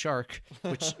 jumps the shark,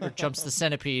 or jumps the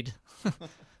centipede.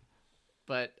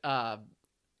 But kind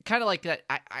of like that.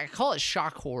 I call it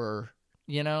shock horror,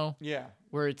 Yeah.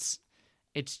 Where it's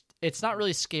not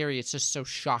really scary. It's just so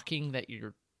shocking that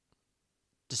you're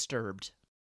disturbed.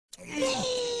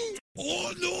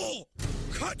 Oh no!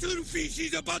 Cotton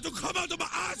feces about to come out of my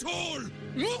asshole!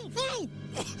 Oh,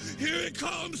 here it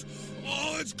comes!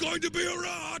 Oh, it's going to be a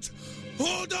rat!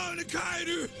 Hold on,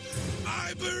 Kairu!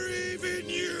 I believe in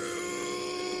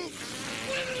you!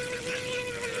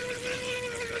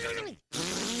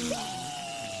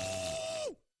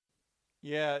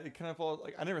 Yeah, it kind of falls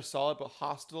like I never saw it, but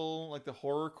Hostel, like the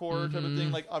horrorcore type of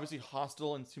thing, like obviously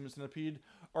Hostel and Human Centipede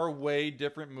are way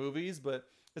different movies, but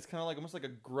it's kind of like almost like a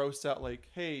gross out, like,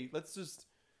 hey, let's just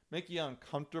make you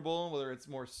uncomfortable, whether it's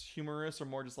more humorous or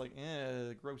more just like,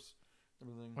 gross.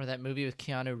 Everything. Or that movie with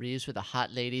Keanu Reeves where the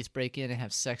hot ladies break in and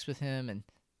have sex with him and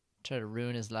try to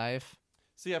ruin his life.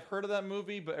 See, I've heard of that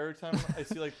movie, but every time I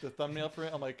see like the thumbnail for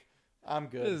it, I'm like, I'm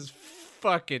good. This is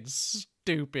fucking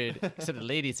stupid. So the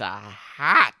ladies are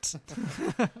hot.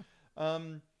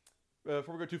 Before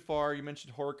we go too far, you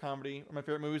mentioned horror comedy. One of my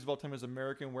favorite movies of all time is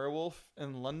American Werewolf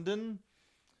in London.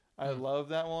 I love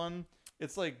that one.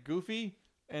 It's like goofy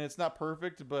and it's not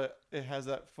perfect, but it has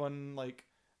that fun like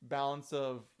balance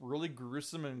of really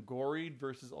gruesome and gory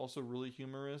versus also really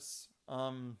humorous.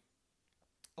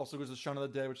 Also goes to Shaun of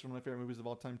the Dead, which is one of my favorite movies of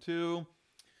all time too.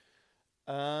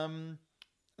 And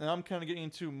I'm kind of getting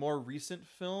into more recent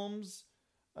films.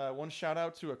 One shout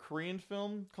out to a Korean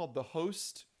film called The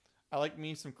Host. I like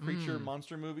me some creature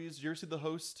monster movies. Did you ever see The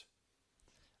Host?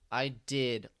 I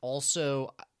did.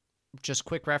 Also, just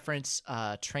quick reference,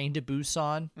 Train to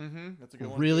Busan. That's a good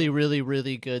one. Really, too. really,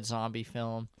 really good zombie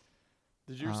film.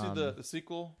 Did you ever see the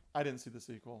sequel? I didn't see the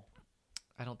sequel.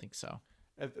 I don't think so.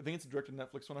 I think it's a direct to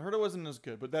Netflix one. I heard it wasn't as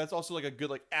good, but that's also like a good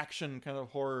like action kind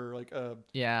of horror. Like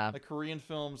like Korean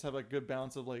films have a good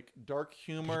balance of like dark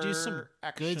humor. They do some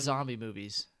action. good zombie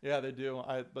movies. Yeah, they do.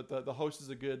 But the Host is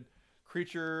a good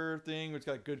creature thing. It's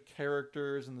got good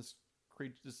characters, and this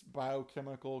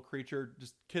biochemical creature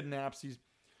just kidnaps these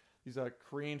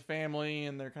Korean family,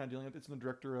 and they're kind of dealing with it. It's the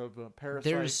director of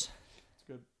Parasite. It's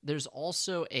good. There's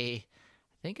also I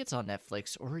think it's on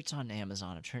Netflix or it's on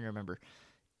Amazon. I'm trying to remember.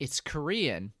 It's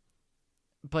Korean,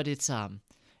 but it's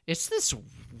this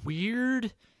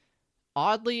weird,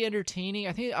 oddly entertaining.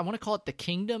 I think I want to call it The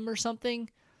Kingdom or something,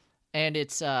 and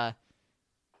it's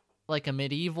like a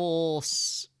medieval.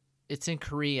 It's in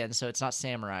Korean, so it's not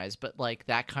samurais, but like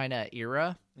that kind of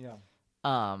era. Yeah.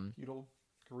 Feudal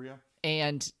Korea.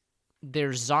 And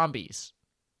there's zombies.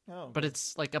 Oh. But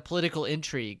it's like a political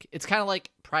intrigue. It's kind of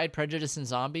like Pride, Prejudice, and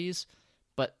Zombies,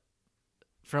 but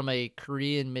from a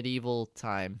Korean medieval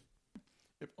time.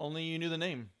 If only you knew the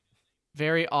name.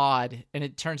 Very odd. And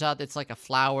it turns out it's like a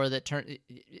flower that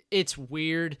it's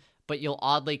weird, but you'll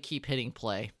oddly keep hitting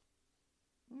play.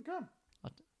 Okay.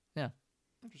 Yeah.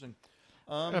 Interesting.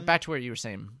 Back to where you were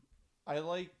saying. I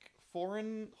like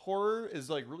foreign horror is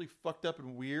like really fucked up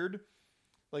and weird.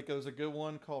 Like there's a good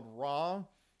one called Raw,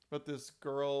 but this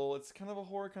girl, it's kind of a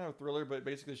horror, kind of a thriller, but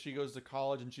basically she goes to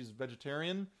college and she's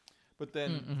vegetarian, but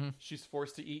then she's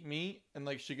forced to eat meat, and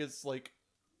like she gets like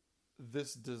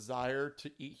this desire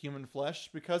to eat human flesh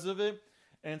because of it,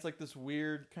 and it's like this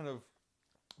weird kind of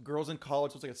girls in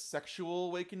college, so it's like a sexual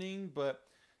awakening, but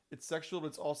it's sexual, but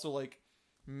it's also like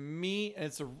meat, and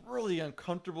it's a really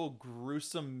uncomfortable,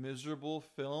 gruesome, miserable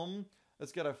film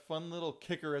that's got a fun little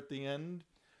kicker at the end.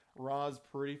 Raw's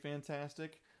pretty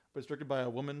fantastic, but it's directed by a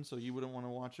woman, so you wouldn't want to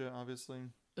watch it, obviously.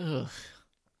 Ugh.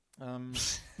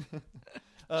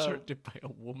 Directed by a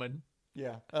woman.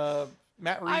 Yeah.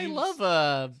 Matt Reeves. I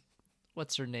love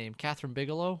what's her name? Catherine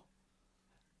Bigelow.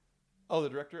 Oh, the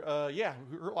director. Yeah,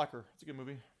 Hurt Locker. It's a good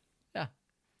movie. Yeah.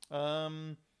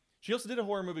 She also did a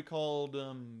horror movie called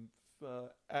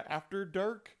After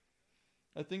Dark.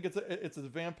 I think it's a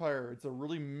vampire. It's a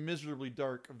really miserably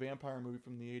dark vampire movie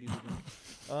from the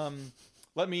 80s.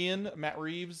 Let Me In, Matt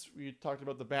Reeves. We talked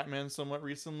about the Batman somewhat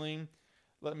recently.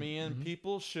 Let Me In.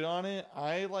 People shit on it.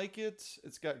 I like it.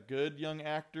 It's got good young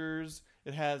actors.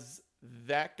 It has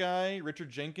that guy, Richard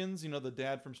Jenkins, the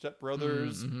dad from Step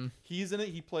Brothers. He's in it.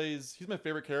 He's my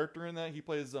favorite character in that. He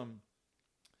plays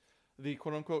the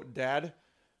quote unquote dad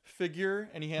figure,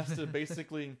 and he has to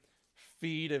basically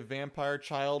feed a vampire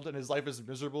child, and his life is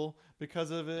miserable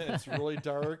because of it. And it's really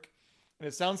dark, and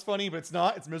it sounds funny, but it's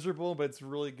not. It's miserable, but it's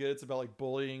really good. It's about like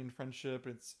bullying and friendship.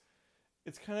 It's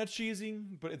kind of cheesy,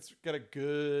 but it's got a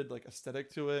good like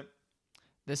aesthetic to it.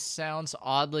 This sounds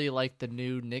oddly like the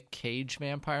new Nick Cage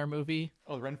vampire movie.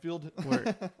 Oh, Renfield.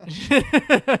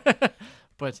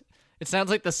 But it sounds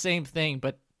like the same thing,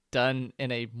 but done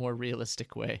in a more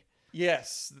realistic way.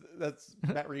 Yes, that's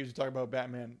Matt Reeves talking about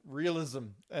Batman realism.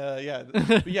 Yeah,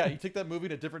 but yeah, you take that movie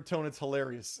in a different tone, it's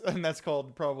hilarious, and that's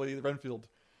called probably Renfield.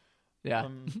 Yeah.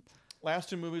 Last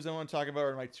two movies I want to talk about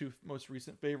are my two most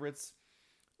recent favorites.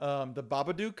 The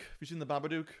Babadook. Have you seen The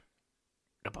Babadook?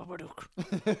 The Babadook.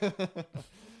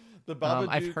 The Babadook.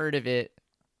 I've heard of it.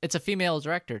 It's a female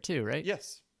director too, right?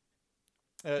 Yes.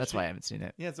 That's why I haven't seen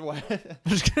it. Yeah, it's why.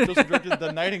 She also directed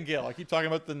The Nightingale. I keep talking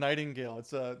about The Nightingale. It's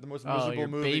the most miserable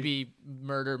movie. Baby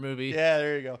murder movie. Yeah,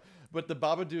 there you go. But The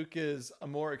Babadook is a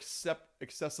more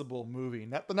accessible movie.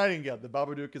 Not The Nightingale. The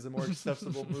Babadook is a more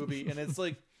accessible movie. And it's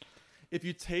like, if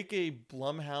you take a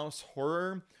Blumhouse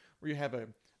horror where you have a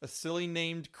silly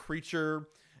named creature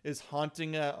is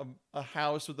haunting a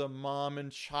house with a mom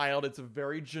and child, it's a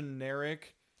very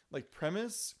generic like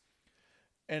premise.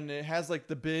 And it has like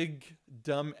the big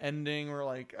dumb ending where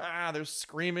like, they're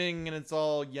screaming and it's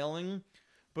all yelling.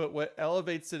 But what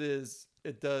elevates it is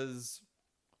there's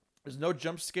no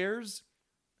jump scares.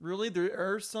 Really, there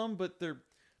are some, but they're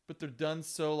done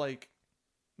so like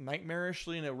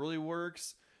nightmarishly, and it really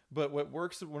works. But what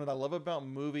I love about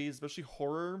movies, especially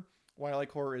horror, why I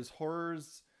like horror, is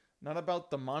horror's not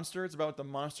about the monster, it's about what the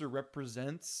monster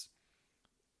represents.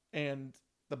 And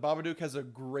the Babadook has a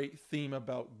great theme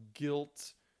about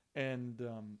guilt and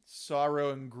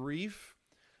sorrow and grief.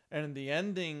 And in the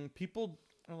ending, people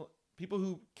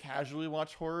who casually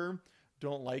watch horror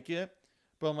don't like it.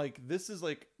 But I'm like, this is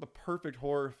like the perfect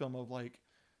horror film of like,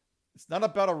 it's not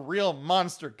about a real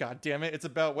monster, goddammit. It's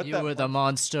about what you were the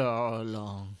monster all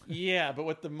along. Yeah, but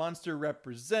what the monster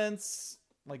represents,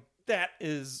 like, that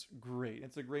is great.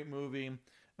 It's a great movie, and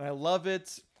I love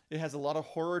it. It has a lot of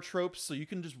horror tropes, so you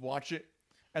can just watch it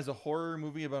as a horror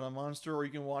movie about a monster, or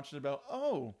you can watch it about,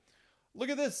 oh, look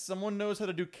at this. Someone knows how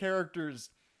to do characters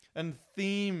and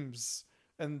themes,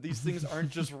 and these things aren't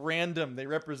just random. They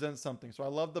represent something. So I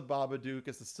love the Babadook.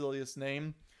 It's the silliest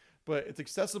name, but it's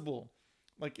accessible.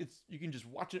 Like, you can just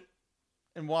watch it,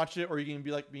 or you can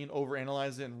be like being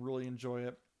overanalyze it and really enjoy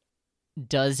it.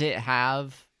 Does it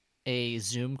have a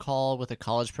Zoom call with a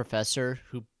college professor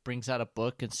who brings out a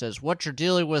book and says, "What you're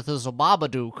dealing with is a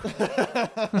Babadook"?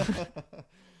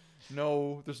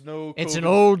 No, there's no. It's an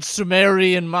old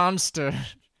Sumerian monster.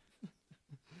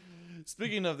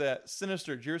 Speaking of that,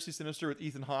 Sinister. Did you ever see Sinister with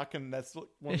Ethan Hawke? And that's one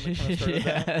that kind of started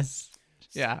that. Yes.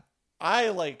 Yeah. I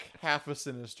like half of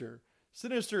Sinister.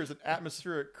 Sinister is an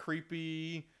atmospheric,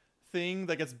 creepy thing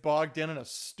that gets bogged down in a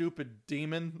stupid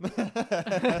demon.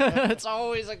 It's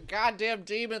always a goddamn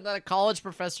demon that a college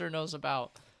professor knows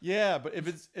about. Yeah, but if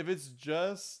it's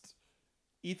just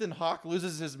Ethan Hawke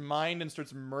loses his mind and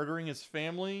starts murdering his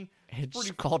family,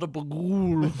 it's called a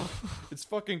Bagul. It's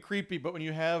fucking creepy. But when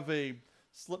you have a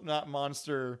Slipknot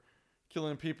monster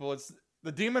killing people, it's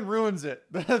the demon ruins it.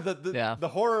 The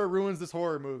horror ruins this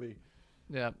horror movie.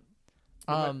 Yeah.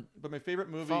 But my favorite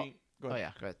movie. Go ahead. Oh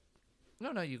yeah, go ahead.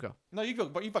 No, you go. No, you go.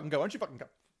 But you fucking go. Why don't you fucking go?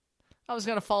 I was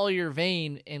gonna follow your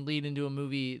vein and lead into a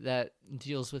movie that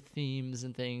deals with themes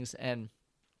and things, and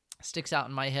sticks out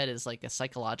in my head as like a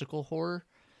psychological horror.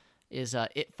 Is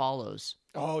It Follows.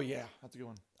 Oh yeah, that's a good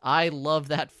one. I love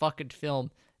that fucking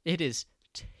film. It is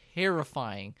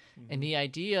terrifying, and the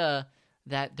idea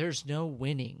that there's no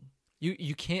winning.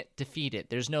 You can't defeat it.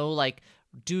 There's no like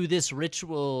do this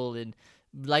ritual and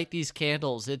light these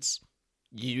candles. It's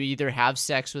you either have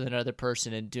sex with another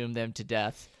person and doom them to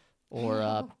death,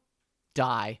 or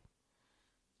die.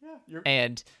 Yeah,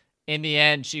 and in the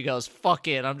end, she goes, "Fuck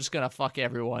it, I'm just gonna fuck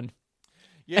everyone."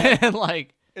 Yeah, and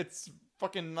like it's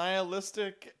fucking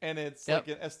nihilistic, and it's like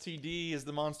an STD is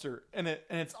the monster, and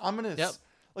it's ominous. Yep.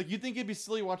 Like, you'd think it'd be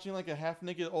silly watching like a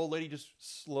half-naked old lady just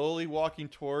slowly walking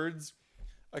towards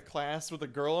a class with a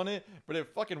girl in it, but it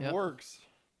fucking works.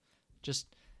 Just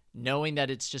knowing that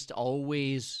it's just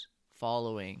always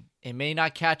following. It may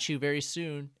not catch you very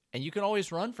soon, and you can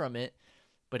always run from it,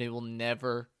 but it will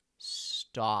never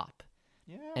stop.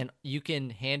 Yeah. And you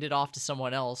can hand it off to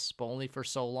someone else, but only for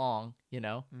so long, you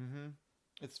know? Mm-hmm.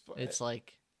 It's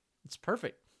like, it's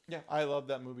perfect. Yeah, I love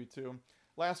that movie too.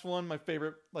 Last one, my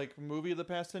favorite like movie of the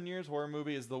past 10 years, horror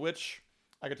movie, is The Witch.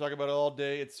 I could talk about it all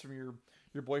day. It's from your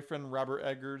boyfriend Robert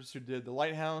Eggers, who did The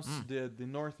Lighthouse, did The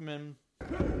Northman.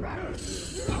 Who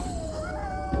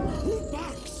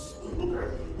barks?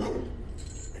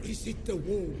 Is it the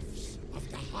wolves of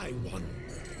the High One?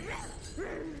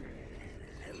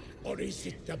 Or is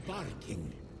it the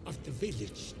barking of the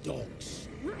village dogs?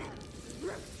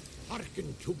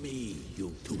 Hearken to me,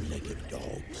 you two-legged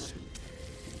dogs.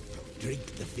 Drink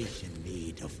the vision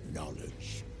mead of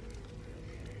knowledge.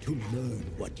 To learn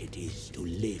what it is to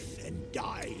live and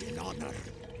die in honor.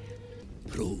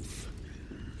 Prove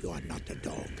you are not a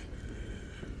dog.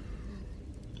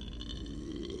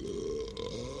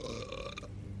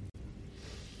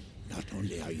 Not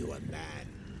only are you a man,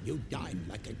 you dine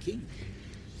like a king.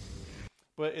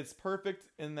 But it's perfect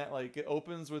in that, like, it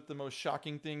opens with the most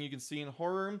shocking thing you can see in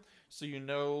horror. So you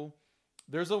know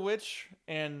there's a witch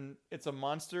and it's a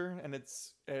monster, and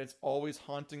it's always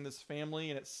haunting this family,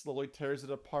 and it slowly tears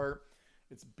it apart.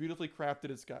 It's beautifully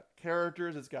crafted. It's got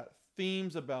characters. It's got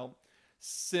themes about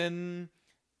sin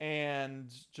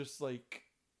and just like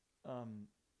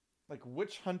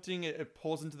witch hunting. It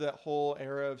pulls into that whole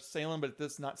era of Salem, but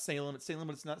it's not Salem. It's Salem,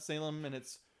 but it's not Salem, and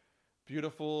it's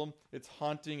beautiful. It's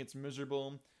haunting. It's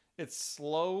miserable. It's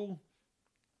slow,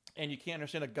 and you can't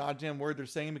understand a goddamn word they're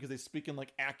saying because they speak in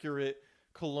like accurate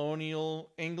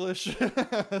colonial English,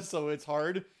 so it's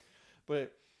hard.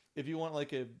 But if you want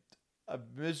like a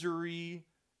misery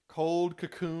cold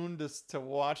cocoon to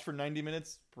watch for 90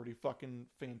 minutes, pretty fucking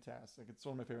fantastic. It's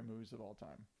one of my favorite movies of all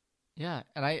time. Yeah,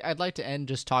 and I'd like to end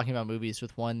just talking about movies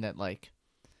with one that, like,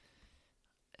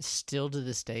 still to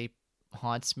this day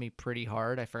haunts me pretty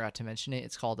hard. I forgot to mention it.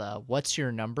 It's called What's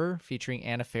Your Number, featuring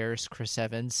Anna Faris, Chris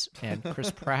Evans, and Chris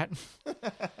Pratt.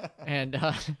 And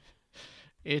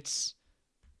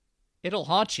it'll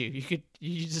haunt you.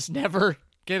 You just never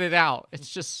get it out. It's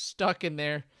just stuck in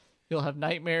there. You'll have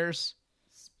nightmares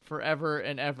forever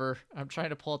and ever. I'm trying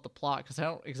to pull out the plot because I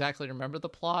don't exactly remember the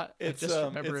plot. I just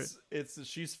remember it's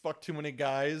she's fucked too many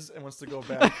guys and wants to go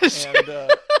back and she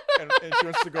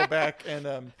wants to go back and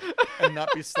not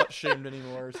be slut shamed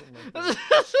anymore or something like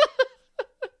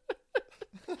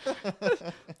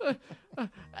that.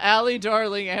 Allie,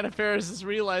 darling, Anna Faris is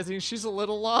realizing she's a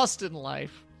little lost in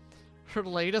life. Her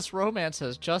latest romance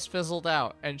has just fizzled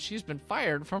out, and she's been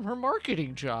fired from her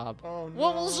marketing job. Oh, no.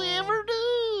 What will she ever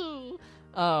do?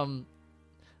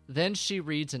 Then she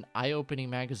reads an eye-opening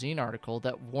magazine article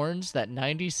that warns that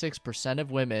 96%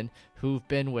 of women who've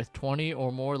been with 20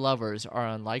 or more lovers are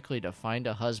unlikely to find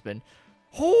a husband.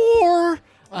 Whore!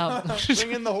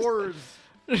 Bring in the whores.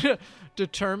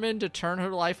 Determined to turn her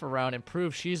life around and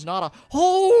prove she's not a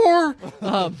whore!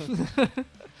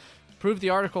 Prove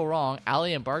the article wrong,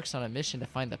 Allie embarks on a mission to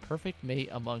find the perfect mate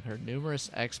among her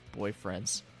numerous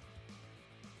ex-boyfriends.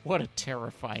 What a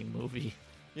terrifying movie.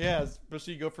 Yeah,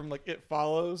 especially you go from like It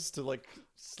Follows to like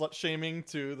slut shaming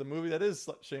to the movie that is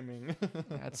slut shaming.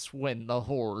 That's when the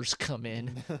horrors come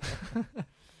in.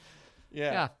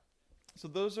 Yeah. So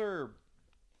those are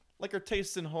like our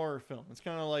tastes in horror film. It's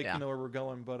kind of like, you know, where we're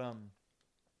going, but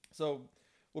so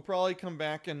we'll probably come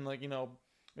back and like, you know,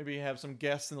 maybe have some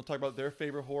guests and they'll talk about their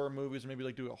favorite horror movies, or maybe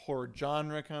like do a horror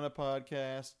genre kind of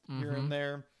podcast here and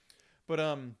there. But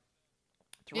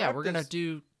we're gonna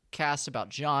do casts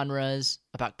about genres,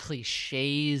 about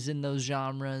cliches in those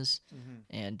genres,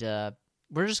 and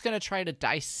we're just gonna try to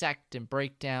dissect and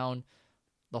break down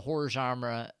the horror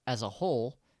genre as a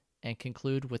whole, and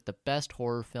conclude with the best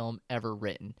horror film ever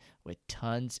written, with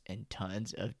tons and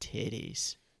tons of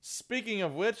titties. Speaking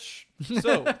of which,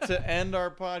 so to end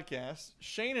our podcast,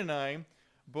 Shane and I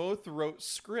both wrote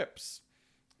scripts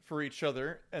for each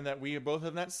other and that we both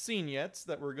have not seen yet,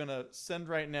 that we're going to send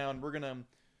right now. And we're going to,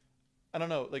 I don't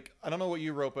know what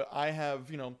you wrote, but I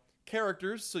have, you know,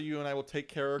 characters. So you and I will take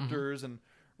characters and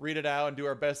read it out and do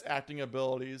our best acting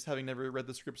abilities, having never read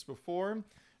the scripts before. And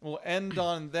we'll end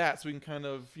on that so we can kind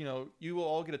of, you know, you will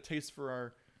all get a taste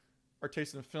for our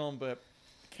taste in film. But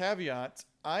caveat,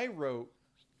 I wrote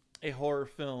a horror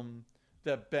film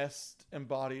that best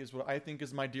embodies what I think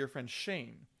is my dear friend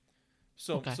Shane.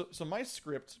 So my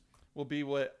script will be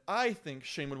what I think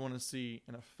Shane would want to see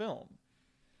in a film.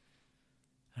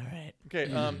 All right.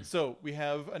 Okay. So we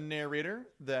have a narrator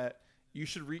that you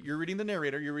should read. You're reading the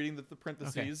narrator. You're reading the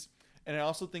parentheses, and I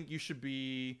also think you should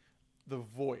be the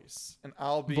voice, and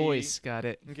I'll be voice. Got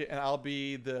it. Okay, and I'll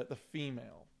be the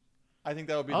female. I think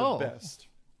that would be the best.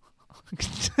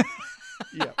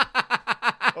 Yeah.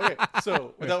 Okay,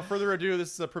 so without further ado,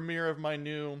 this is a premiere of my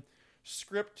new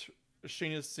script.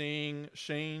 Shane is seeing.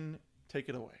 Shane, take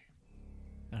it away.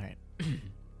 All right.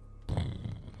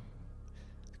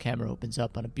 The camera opens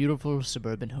up on a beautiful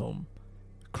suburban home.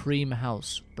 Cream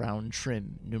house, brown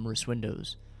trim, numerous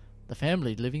windows. The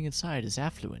family living inside is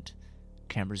affluent.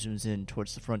 Camera zooms in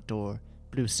towards the front door.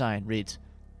 Blue sign reads,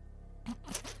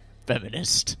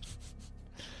 Feminist.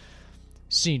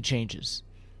 Scene changes.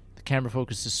 The camera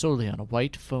focuses solely on a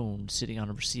white phone sitting on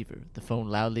a receiver. The phone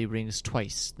loudly rings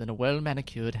twice, then a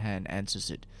well-manicured hand answers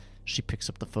it. She picks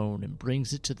up the phone and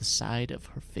brings it to the side of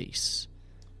her face.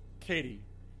 Katie.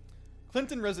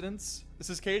 Clinton residence.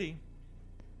 This is Katie.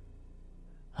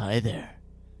 Hi there.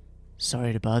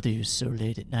 Sorry to bother you so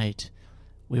late at night.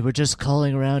 We were just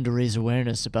calling around to raise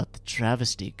awareness about the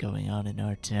travesty going on in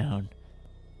our town.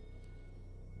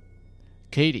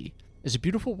 Katie is a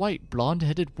beautiful white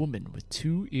blonde-headed woman with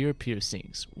 2 ear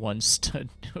piercings, 1 stud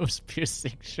nose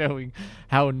piercing showing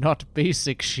how not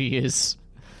basic she is.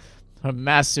 Her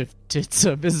massive tits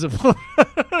are visible,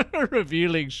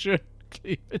 revealing shirt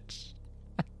cleavage.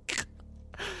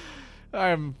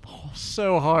 I'm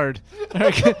so hard.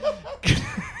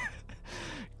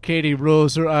 Katie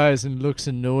rolls her eyes and looks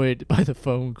annoyed by the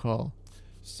phone call.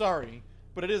 Sorry,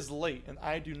 but it is late, and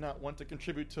I do not want to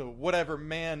contribute to whatever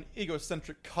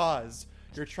egocentric cause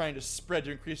you're trying to spread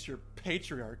to increase your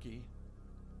patriarchy.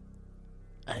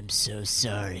 I'm so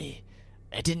sorry.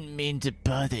 I didn't mean to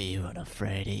bother you on a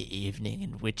Friday evening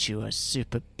in which you are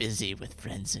super busy with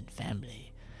friends and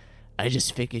family. I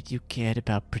just figured you cared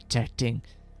about protecting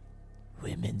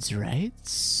women's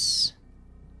rights.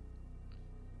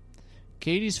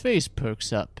 Katie's face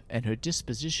perks up, and her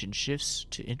disposition shifts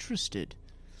to interested.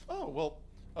 Oh, well,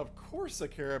 of course I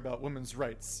care about women's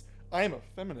rights. I am a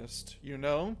feminist, you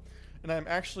know, and I'm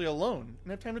actually alone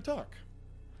and have time to talk.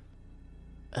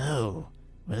 Oh,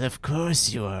 well, of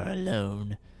course you are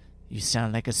alone. You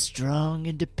sound like a strong,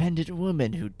 independent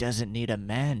woman who doesn't need a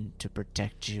man to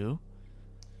protect you.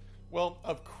 Well,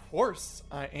 of course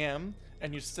I am,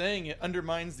 and you saying it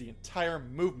undermines the entire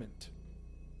movement.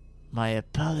 My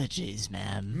apologies,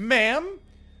 ma'am. Ma'am?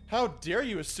 How dare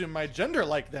you assume my gender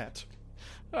like that?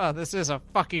 Oh, this is a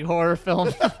fucking horror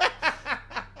film.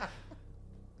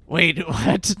 Wait,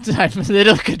 what? I'm a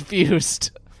little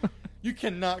confused. You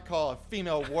cannot call a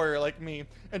female warrior like me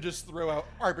and just throw out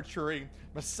arbitrary,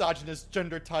 misogynist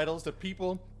gender titles to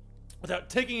people without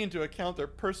taking into account their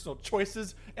personal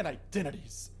choices and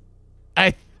identities.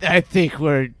 I think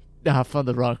we're off on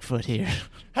the wrong foot here.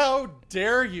 How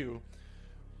dare you?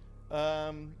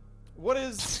 What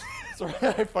is... Sorry,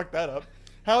 I fucked that up.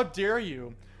 How dare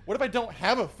you? What if I don't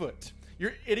have a foot?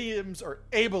 Your idioms are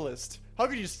ableist. How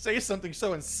could you say something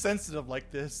so insensitive like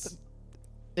this?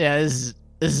 Yeah, this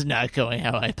is not going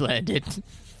how I planned it.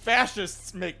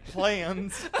 Fascists make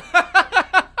plans.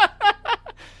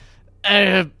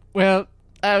 Well,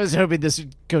 I was hoping this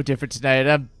would go different tonight.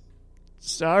 I'm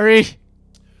sorry.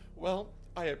 Well,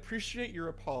 I appreciate your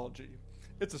apology.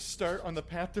 It's a start on the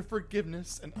path to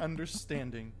forgiveness and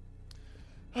understanding.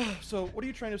 So, what are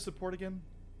you trying to support again?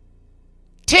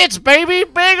 Tits, baby!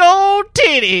 Big old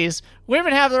titties!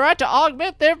 Women have the right to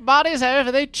augment their bodies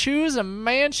however they choose. A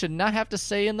man should not have to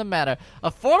say in the matter.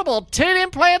 Affordable tit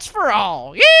implants for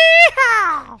all!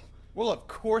 Yeehaw! Well, of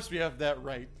course we have that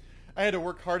right. I had to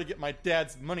work hard to get my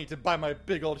dad's money to buy my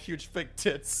big old huge fake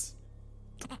tits.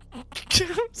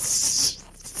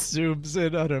 Zooms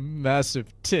in on her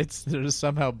massive tits that are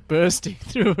somehow bursting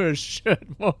through her shirt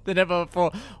more than ever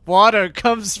before. Water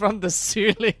comes from the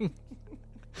ceiling.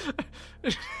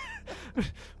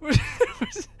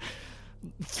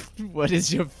 What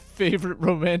is your favorite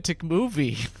romantic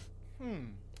movie?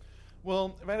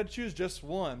 Well, if I had to choose just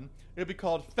one, it would be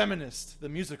called Feminist, the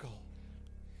musical.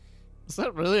 Is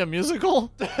that really a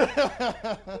musical?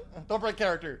 Don't break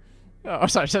character. Oh,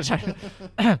 sorry.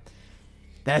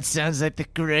 That sounds like the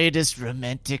greatest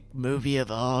romantic movie of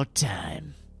all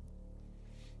time.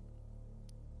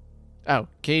 Oh,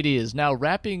 Katie is now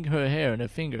wrapping her hair in her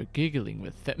finger, giggling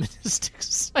with feminist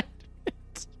excitement.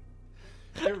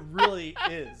 It really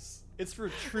is. It's for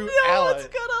true No allies. one's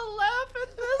gonna laugh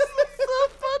at this. It's so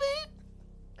funny.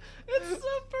 It's so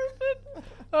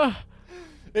perfect.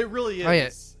 It really is. Oh, yeah.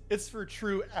 It's for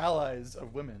true allies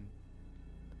of women.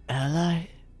 Ally?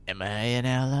 Am I an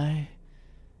ally?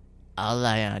 I'll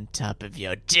lie on top of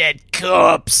your dead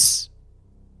corpse.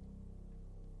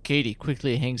 Katie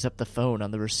quickly hangs up the phone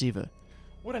on the receiver.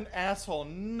 What an asshole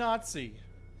Nazi.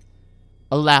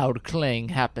 A loud clang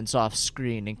happens off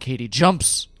screen and Katie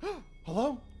jumps.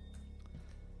 Hello?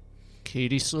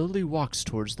 Katie slowly walks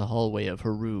towards the hallway of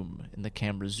her room, and the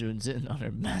camera zooms in on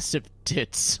her massive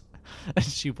tits.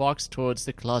 As she walks towards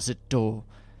the closet door.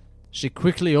 She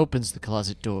quickly opens the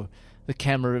closet door. The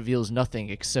camera reveals nothing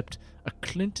except a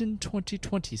Clinton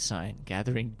 2020 sign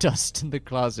gathering dust in the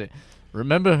closet.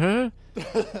 Remember her?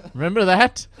 Remember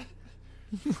that?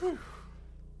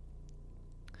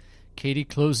 Katie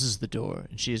closes the door,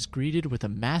 and she is greeted with a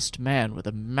masked man with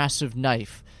a massive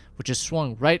knife, which is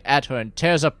swung right at her and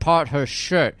tears apart her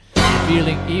shirt,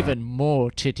 revealing even more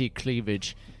titty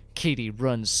cleavage. Katie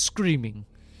runs screaming.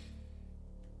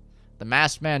 The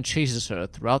masked man chases her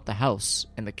throughout the house,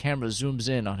 and the camera zooms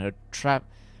in on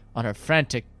her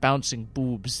frantic, bouncing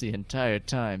boobs the entire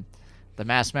time. The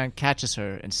masked man catches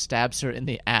her and stabs her in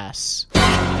the ass.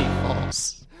 Katie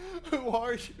falls. Who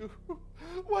are you?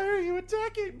 Why are you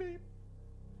attacking me?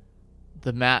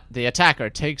 The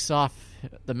attacker takes off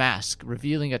the mask,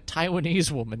 revealing a Taiwanese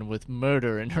woman with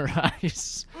murder in her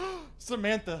eyes.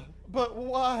 Samantha, but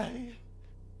why?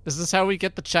 Is this how we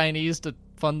get the Chinese to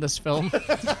fund this film?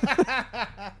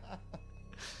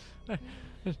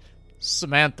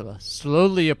 Samantha,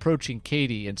 slowly approaching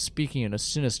Katie and speaking in a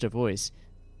sinister voice.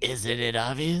 Isn't it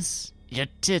obvious? Your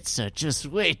tits are just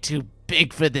way too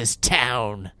big for this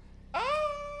town.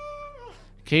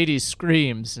 Katie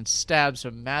screams and stabs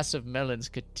her massive melons.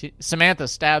 Samantha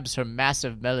stabs her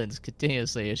massive melons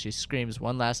continuously as she screams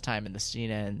one last time, and the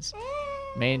scene ends.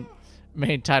 Main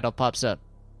title pops up: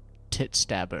 Tit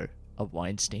Stabber, a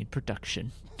Weinstein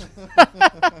production.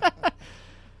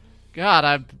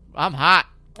 God, I'm hot.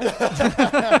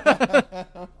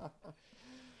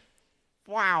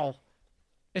 Wow,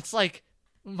 it's like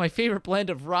my favorite blend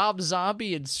of Rob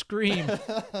Zombie and Scream.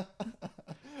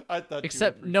 I thought.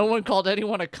 Except no one called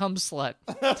anyone a cum slut.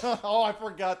 Oh, I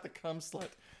forgot the cum slut.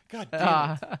 God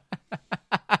damn it.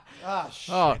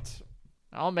 Shit. Oh,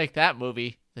 I'll make that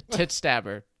movie, The Tit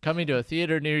Stabber, coming to a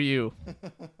theater near you.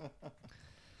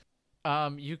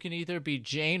 You can either be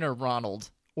Jane or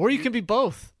Ronald, or you can be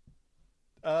both.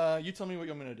 You tell me what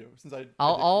you want me to do. Since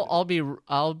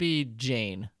I'll be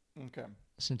Jane. Okay.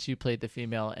 Since you played the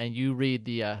female, and you read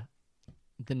the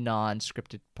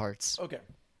non-scripted parts. Okay.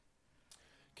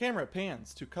 Camera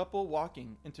pans to couple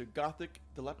walking into gothic,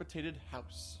 dilapidated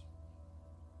house.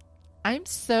 I'm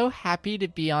so happy to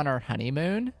be on our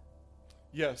honeymoon.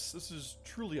 Yes, this is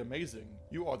truly amazing.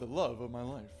 You are the love of my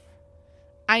life.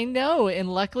 I know, and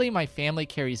luckily my family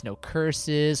carries no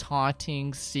curses,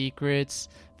 hauntings, secrets,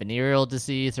 venereal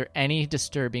disease, or any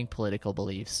disturbing political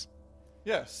beliefs.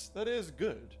 Yes, that is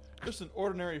good. Just an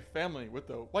ordinary family with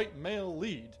a white male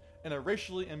lead and a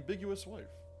racially ambiguous wife.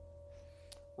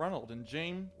 Ronald and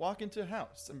Jane walk into a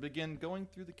house and begin going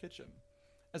through the kitchen.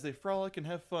 As they frolic and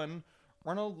have fun,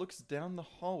 Ronald looks down the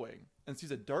hallway and sees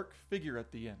a dark figure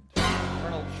at the end.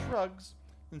 Ronald shrugs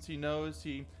since he knows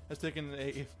he has taken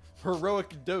a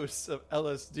heroic dose of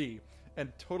LSD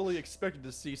and totally expected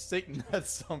to see Satan at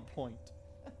some point.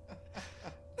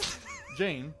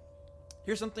 Jane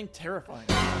hears something terrifying.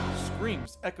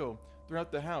 Screams echo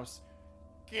throughout the house.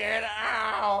 Get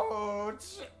out!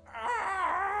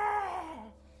 Ah!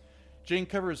 Jane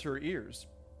covers her ears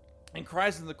and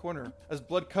cries in the corner as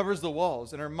blood covers the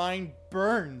walls and her mind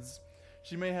burns.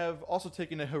 She may have also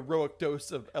taken a heroic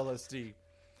dose of LSD.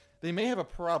 They may have a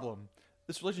problem.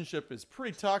 This relationship is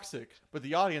pretty toxic, but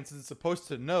the audience isn't supposed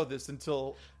to know this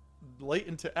until late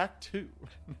into Act 2.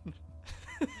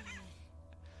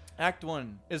 Act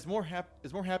 1 is more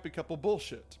happy couple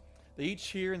bullshit. They each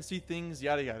hear and see things,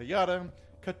 yada yada yada.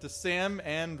 Cut to Sam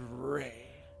and Ray.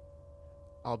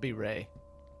 I'll be Ray.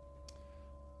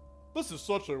 This is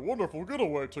such a wonderful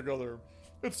getaway together.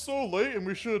 It's so late and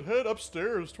we should head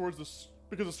upstairs towards this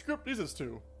because the script needs us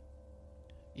to.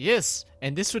 Yes,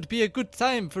 and this would be a good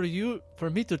time for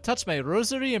me to touch my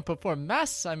rosary and perform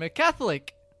mass. I'm a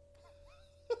Catholic.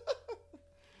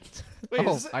 Wait,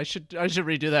 I should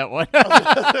redo that one.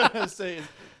 Say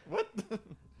what?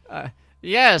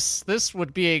 Yes, this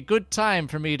would be a good time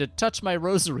for me to touch my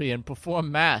rosary and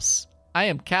perform mass. I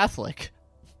am Catholic.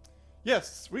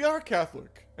 Yes, we are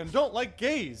Catholic and don't like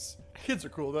gays. Kids are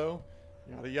cool though.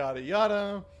 Yada yada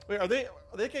yada. Wait, are they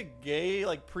like a gay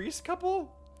like priest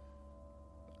couple?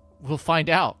 We'll find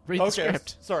out. Read the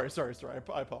script. Sorry.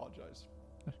 I apologize.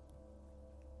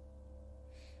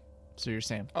 So you're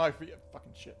Sam. Oh, I forget.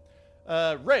 Fucking shit.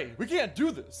 Ray, we can't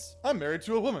do this. I'm married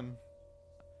to a woman.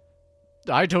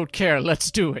 I don't care.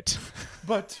 Let's do it.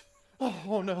 But,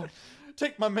 oh no.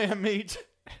 Take my man meat.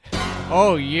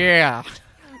 Oh, yeah.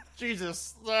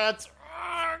 Jesus, that's...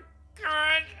 Oh,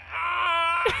 God.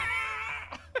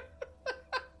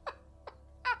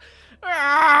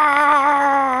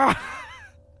 Ah!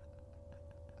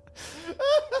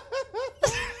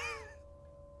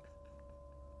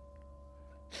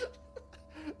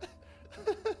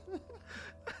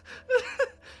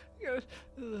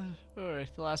 All right,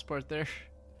 the last part there.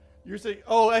 You're saying,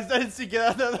 oh, I didn't see get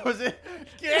out. That was it.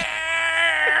 Get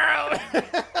out!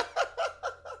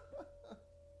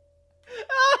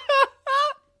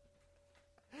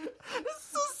 It's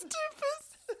so stupid.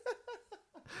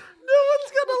 No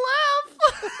one's gonna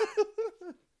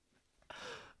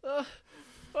laugh.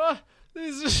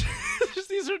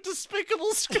 These are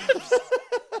despicable scripts.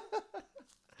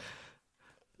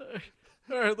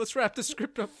 All right, let's wrap this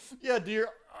script up. Yeah, dear.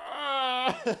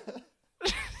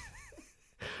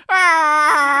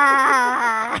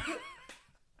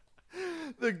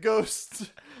 The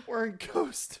ghosts weren't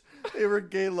ghosts. They were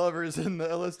gay lovers and the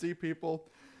LSD people.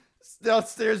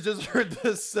 Downstairs just heard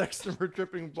the sex and were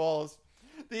tripping balls.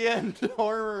 The end.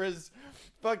 Horror is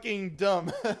fucking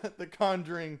dumb. The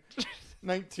Conjuring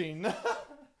 19.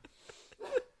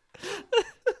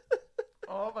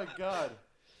 Oh my god.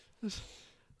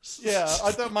 Yeah,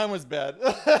 I thought mine was bad.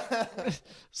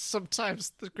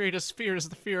 Sometimes the greatest fear is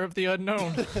the fear of the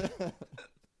unknown.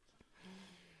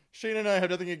 Shane and I have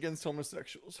nothing against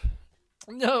homosexuals.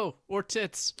 No, or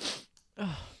tits.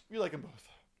 We like them both.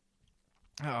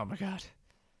 Oh my god.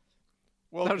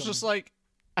 Welcome. I was just like,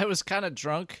 I was kind of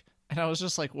drunk, and I was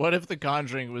just like, what if The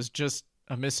Conjuring was just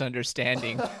a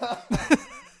misunderstanding?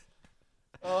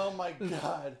 Oh my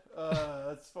god.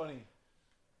 That's funny.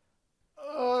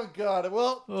 Oh god.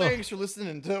 Well, thanks for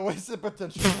listening to Wasted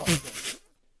Potential Podcast.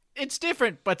 It's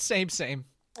different, but same.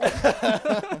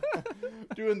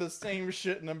 Doing the same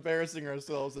shit and embarrassing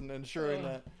ourselves and ensuring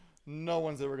that no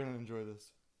one's ever going to enjoy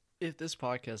this. If this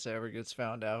podcast ever gets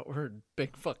found out, we're in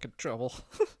big fucking trouble.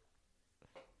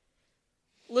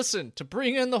 Listen to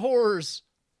Bring in the Horrors.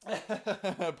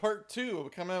 Part 2 will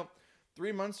come out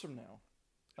 3 months from now.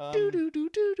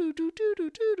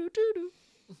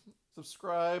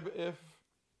 Subscribe if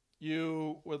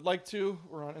you would like to.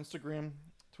 We're on Instagram,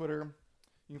 Twitter.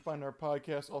 You can find our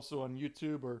podcast also on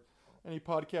YouTube or any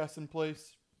podcast in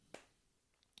place.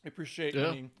 I appreciate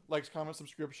any likes, comments,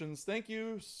 subscriptions. Thank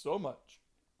you so much.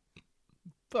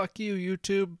 Fuck you,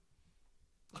 YouTube.